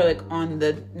that acrylic on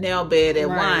the nail bed at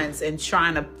once and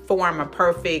trying to form a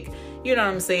perfect, you know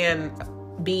what I'm saying,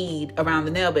 bead around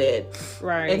the nail bed.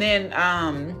 Right. And then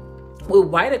with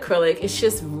white acrylic, it's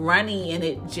just runny, and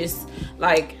it just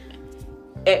like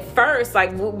at first,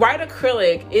 like white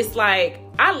acrylic, it's like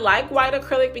I like white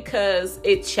acrylic because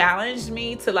it challenged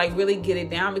me to like really get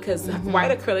it down, because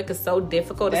white acrylic is so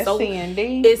difficult. That's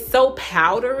CND. It's so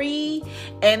powdery,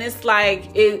 and it's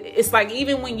like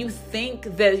even when you think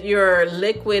that your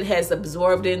liquid has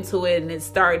absorbed into it and it's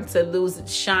starting to lose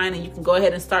its shine, and you can go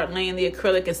ahead and start laying the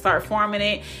acrylic and start forming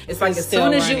it, it's like as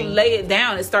soon as you lay it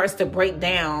down, it starts to break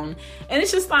down, and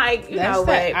it's just like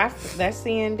that's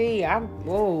CND.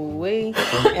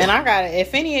 And I got it.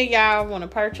 If any of y'all want to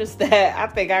purchase that, I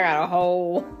think I got a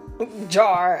whole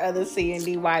jar of the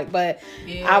CND white. But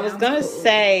I was gonna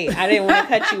say, I didn't want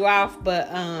to cut you off, but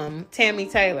Tammy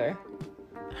Taylor,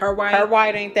 her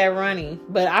white ain't that runny,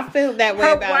 but I feel that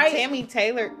way about Tammy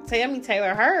Taylor,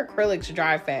 her acrylics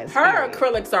dry fast. Her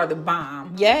acrylics are the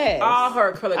bomb. Yes, all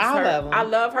her acrylics. I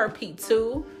love her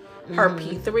P2. Her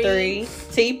P3,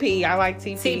 TP. I like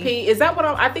TP. TP, is that what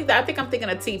I think? I'm thinking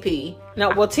of TP. No,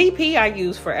 well, TP I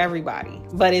use for everybody,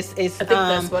 but it's. I think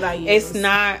that's what I use.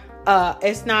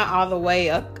 It's not all the way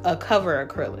a cover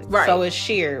acrylic, right? So it's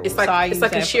sheer. It's like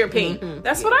a sheer pink.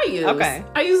 That's what I use. Okay,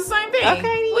 I use the same thing.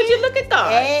 Okay, would you look at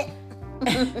that?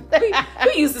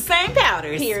 we use the same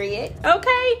powders. Period.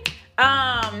 Okay.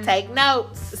 Take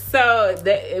notes. So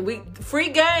free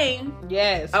game.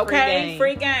 Yes. Okay.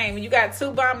 Free game. You got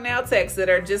two bomb nail techs that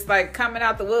are just like coming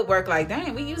out the woodwork. Like,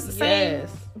 dang, we use the same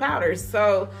powders.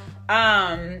 So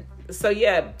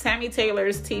yeah, Tammy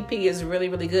Taylor's TP is really,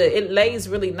 really good. It lays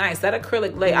really nice. That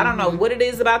acrylic lay. I don't know what it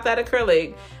is about that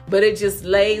acrylic, but it just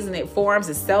lays and it forms.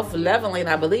 It's self-leveling,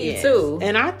 I believe, too.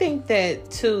 And I think that,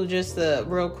 too, just a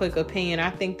real quick opinion,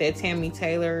 I think that Tammy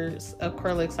Taylor's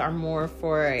acrylics are more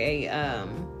for a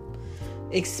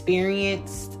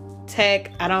experienced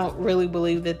tech. I don't really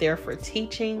believe that they're for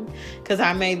teaching, because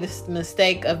I made this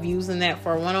mistake of using that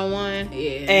for one-on-one.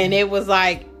 Yeah. And it was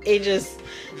like, it just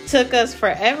took us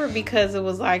forever, because it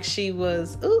was like she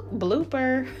was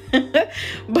blooper.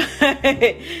 But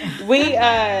we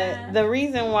the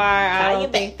reason why I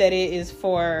don't think that it is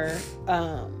for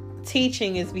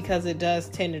teaching is because it does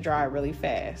tend to dry really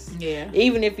fast. Yeah.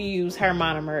 Even if you use her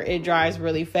monomer, it dries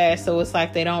really fast. So it's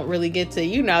like they don't really get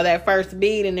to, that first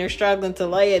bead, and they're struggling to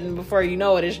lay it, and before you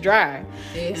know it, it's dry.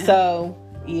 Yeah. So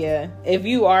yeah, if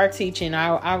you are teaching,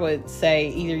 I would say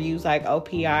either use like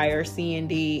OPI or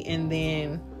CND, and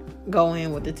then go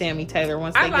in with the Tammy Taylor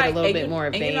once they get a little bit more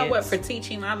advanced. And you know what? For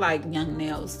teaching, I like Young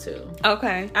Nails too.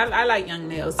 Okay. I like Young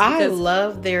Nails. I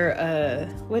love their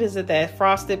what is it? That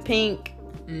frosted pink.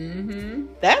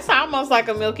 That's almost like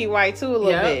a milky white too, a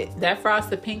little bit. That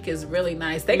frosted pink is really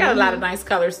nice. They got a lot of nice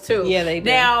colors too. Yeah, they do.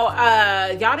 Now,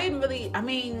 y'all didn't really. I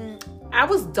mean, I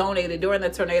was donated during the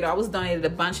tornado. I was donated a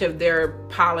bunch of their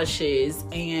polishes,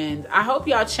 and I hope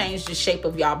y'all changed the shape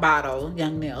of y'all bottle,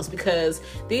 Young Nails, because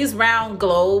these round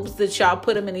globes that y'all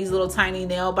put them in these little tiny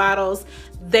nail bottles,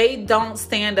 they don't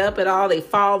stand up at all. They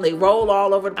fall, they roll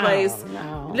all over the place. Oh,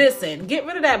 no. Listen, get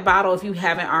rid of that bottle if you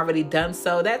haven't already done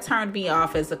so. That turned me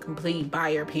off as a complete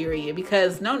buyer, period,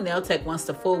 because no nail tech wants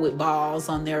to fool with balls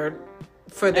on their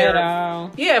for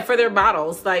their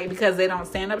bottles, like, because they don't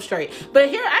stand up straight. But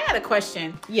here, I got a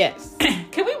question. Yes.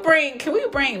 Can we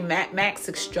bring Max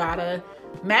Estrada?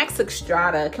 Max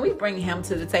Estrada, can we bring him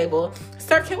to the table?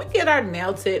 Sir, can we get our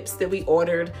nail tips that we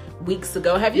ordered weeks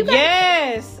ago? Have you gotten?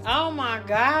 Yes. Oh my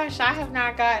gosh, I have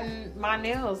not gotten my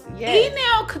nails yet.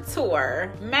 E-Nail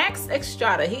Couture, Max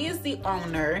Estrada. He is the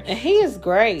owner, and he is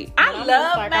great. I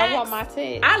love Max. I want my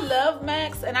tips. I love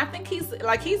Max, and I think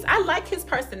I like his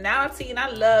personality, and I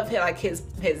love his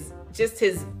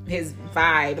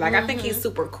vibe. Like, I think he's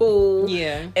super cool.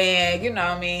 Yeah. And you know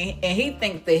what I mean? And he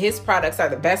thinks that his products are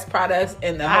the best products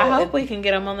in the I whole. hope we can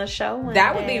get him on the show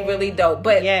that would be really dope.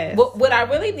 But yes. what I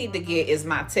really need to get is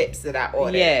my tips that I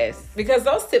ordered. Yes. Because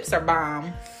those tips are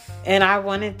bomb. And I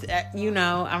wanted to,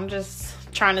 I'm just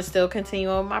trying to still continue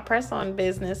on my press-on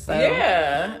business. So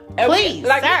yeah. Please,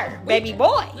 sir, baby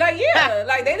boy. Like, yeah.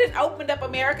 Like, they just opened up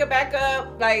America back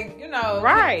up. Like,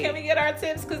 right. Can we get our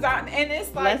tips? And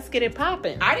it's like, let's get it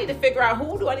popping. I need to figure out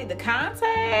who do I need to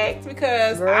contact,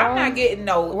 because Girl. I'm not getting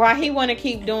no. Why he want to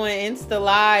keep doing Insta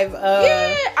Live?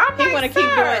 He want to keep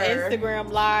doing Instagram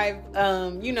Live,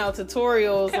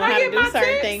 tutorials on how to do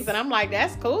certain things. And I'm like,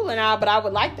 that's cool and all, but I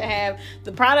would like to have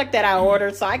the product that I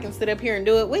ordered so I can sit up here and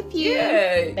do it with you. Yeah.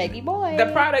 Baby boy.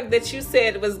 The product that you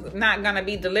said was not going to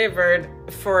be delivered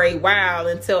for a while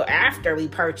until after we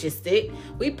purchased it.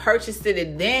 We purchased it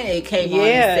and then it came on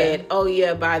and said, oh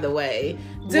yeah, by the way,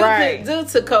 due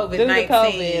to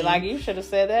COVID-19. Like, you should have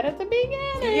said that at the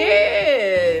beginning.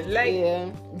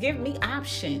 Yeah. Give me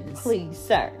options. Please,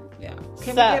 sir. Yeah.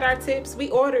 Can we get our tips?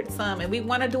 We ordered some and we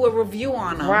want to do a review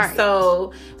on them. Right.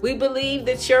 So we believe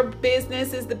that your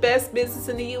business is the best business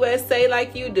in the USA,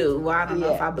 like you do. Well, I don't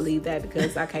know if I believe that,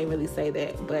 because I can't really say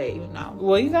that, but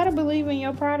Well, you got to believe in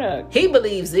your product. He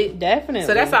believes it. Definitely.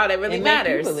 So that's all that really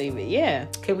matters. You believe it, yeah.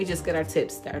 Can we just get our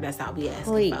tips there? That's all we ask.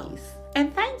 Please.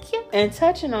 And thank you. And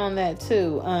touching on that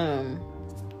too,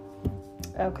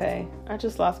 okay, I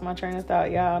just lost my train of thought,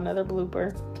 y'all. Another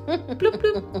blooper. Bloop,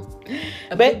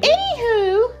 bloop. But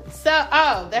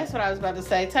anywho, that's what I was about to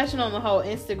say. Touching on the whole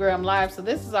Instagram Live. So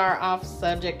this is our off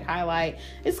subject highlight.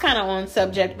 It's kind of on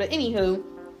subject, but anywho,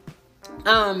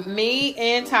 me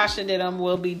and Tasha Didum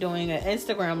will be doing an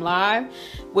Instagram Live.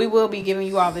 We will be giving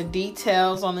you all the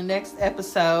details on the next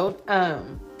episode.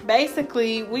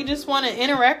 Basically, we just want to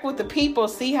interact with the people,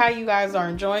 see how you guys are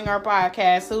enjoying our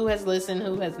podcast, who has listened,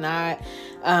 who has not,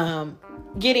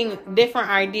 getting different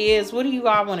ideas. What do you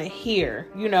all want to hear?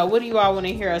 What do you all want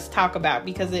to hear us talk about?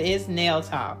 Because it is nail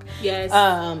talk. Yes.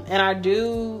 And I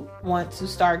do want to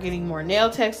start getting more nail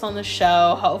techs on the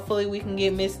show. Hopefully we can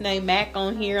get Miss Nay Mac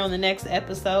on here on the next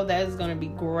episode. That is going to be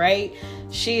great.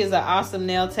 She is an awesome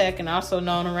nail tech and also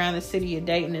known around the city of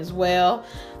Dayton as well.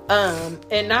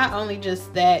 And not only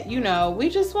just that, we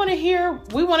just want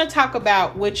to talk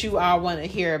about what you all want to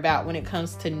hear about when it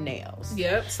comes to nails.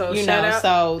 Yep. So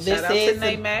this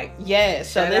is Mac. Yes.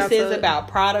 So this is about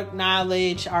product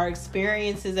knowledge, our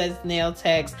experiences as nail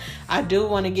techs. I do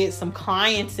want to get some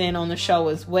clients in on the show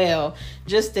as well,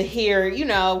 just to hear,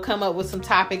 come up with some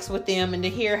topics with them and to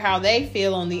hear how they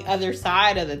feel on the other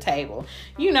side of the table.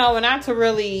 And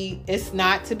it's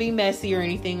not to be messy or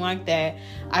anything like that.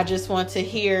 I just want to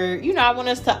hear, I want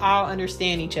us to all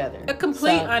understand each other. A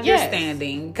complete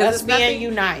understanding. Yes, us being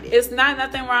united. It's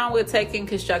nothing wrong with taking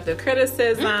constructive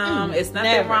criticism. It's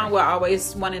nothing wrong with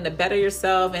always wanting to better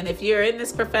yourself. And if you're in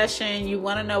this profession, you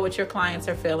want to know what your clients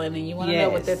are feeling and you want to know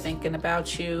what they're thinking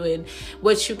about you and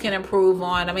what you can improve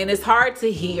on. I mean, it's hard to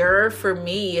hear for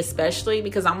me, especially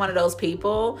because I'm one of those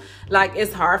people. Like,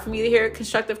 it's hard for me to hear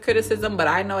constructive criticism, but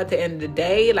I know at the end of the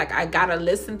day, like, I got to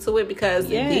listen to it because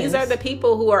these are the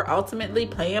people who are ultimately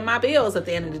paying my bills at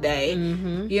the end of the day.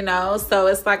 So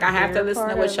it's like I have to listen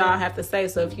to what y'all have to say.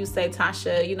 So if you say,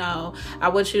 Tasha, I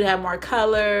want you to have more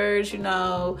colors, this,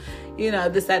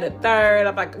 that, and third,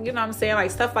 I'm like, what I'm saying, like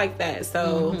stuff like that.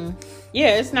 So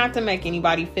it's not to make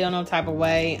anybody feel no type of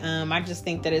way. I just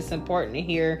think that it's important to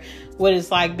hear what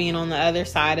it's like being on the other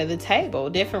side of the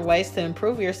table, different ways to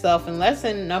improve yourself. And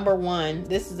lesson number 1,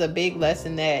 this is a big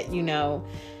lesson that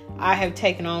I have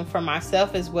taken on for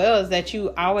myself as well, is that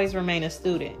you always remain a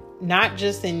student, not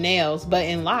just in nails, but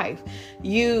in life.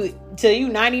 Till you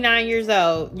 99 years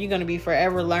old, you're going to be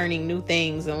forever learning new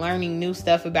things and learning new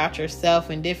stuff about yourself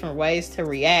and different ways to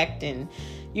react and,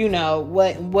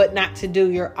 what not to do.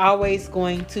 You're always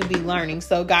going to be learning.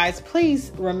 So guys,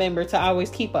 please remember to always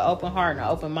keep an open heart and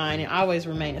an open mind and always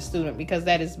remain a student, because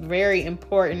that is very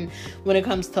important when it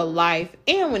comes to life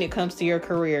and when it comes to your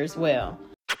career as well.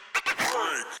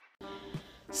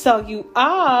 So you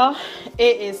all,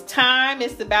 it is time.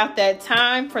 It's about that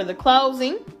time for the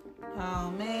closing.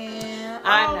 Oh man,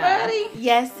 already?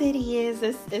 Yes, it is.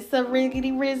 It's a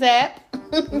riggedy rizap.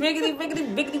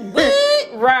 Riggedy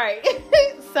what? Right.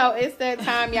 So it's that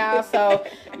time, y'all. So,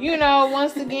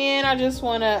 once again, I just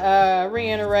want to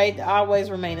reiterate, always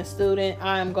remain a student.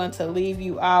 I'm going to leave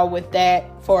you all with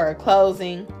that for a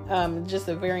closing. Just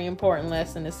a very important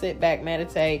lesson to sit back,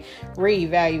 meditate,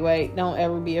 reevaluate. Don't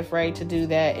ever be afraid to do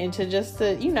that, and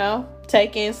to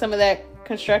take in some of that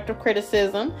constructive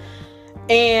criticism.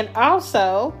 And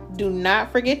also, do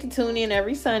not forget to tune in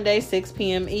every Sunday, 6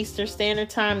 p.m. Eastern Standard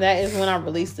Time. That is when I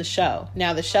release the show.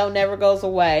 Now, the show never goes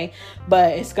away,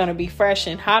 but it's going to be fresh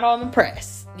and hot on the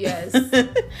press. Yes,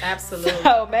 absolutely.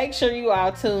 So make sure you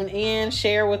all tune in,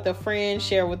 share with a friend,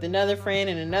 share with another friend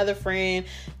and another friend.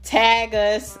 Tag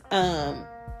us,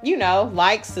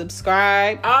 like,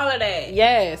 subscribe. All of that.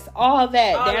 Yes, all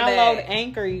that. All download of that.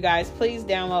 Anchor, you guys. Please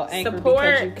download Anchor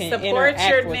because you can support interact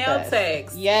your with nail us.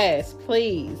 techs. Yes,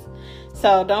 please.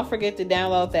 So don't forget to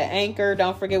download that Anchor.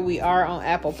 Don't forget we are on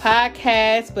Apple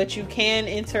Podcasts, but you can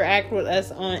interact with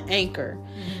us on Anchor.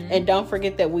 Mm-hmm. And don't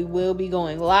forget that we will be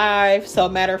going live. So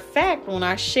matter of fact, when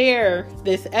I share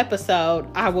this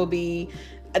episode,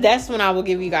 that's when I will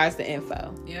give you guys the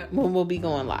info. Yep. When we'll be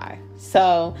going live.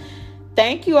 So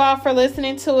thank you all for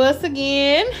listening to us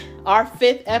again. Our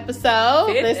 5th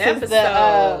episode. This is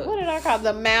the what did I call it?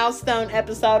 The milestone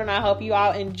episode, and I hope you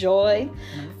all enjoy.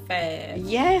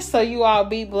 Yes, so you all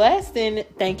be blessed, and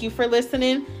thank you for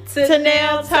listening to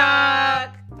Nail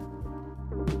Talk.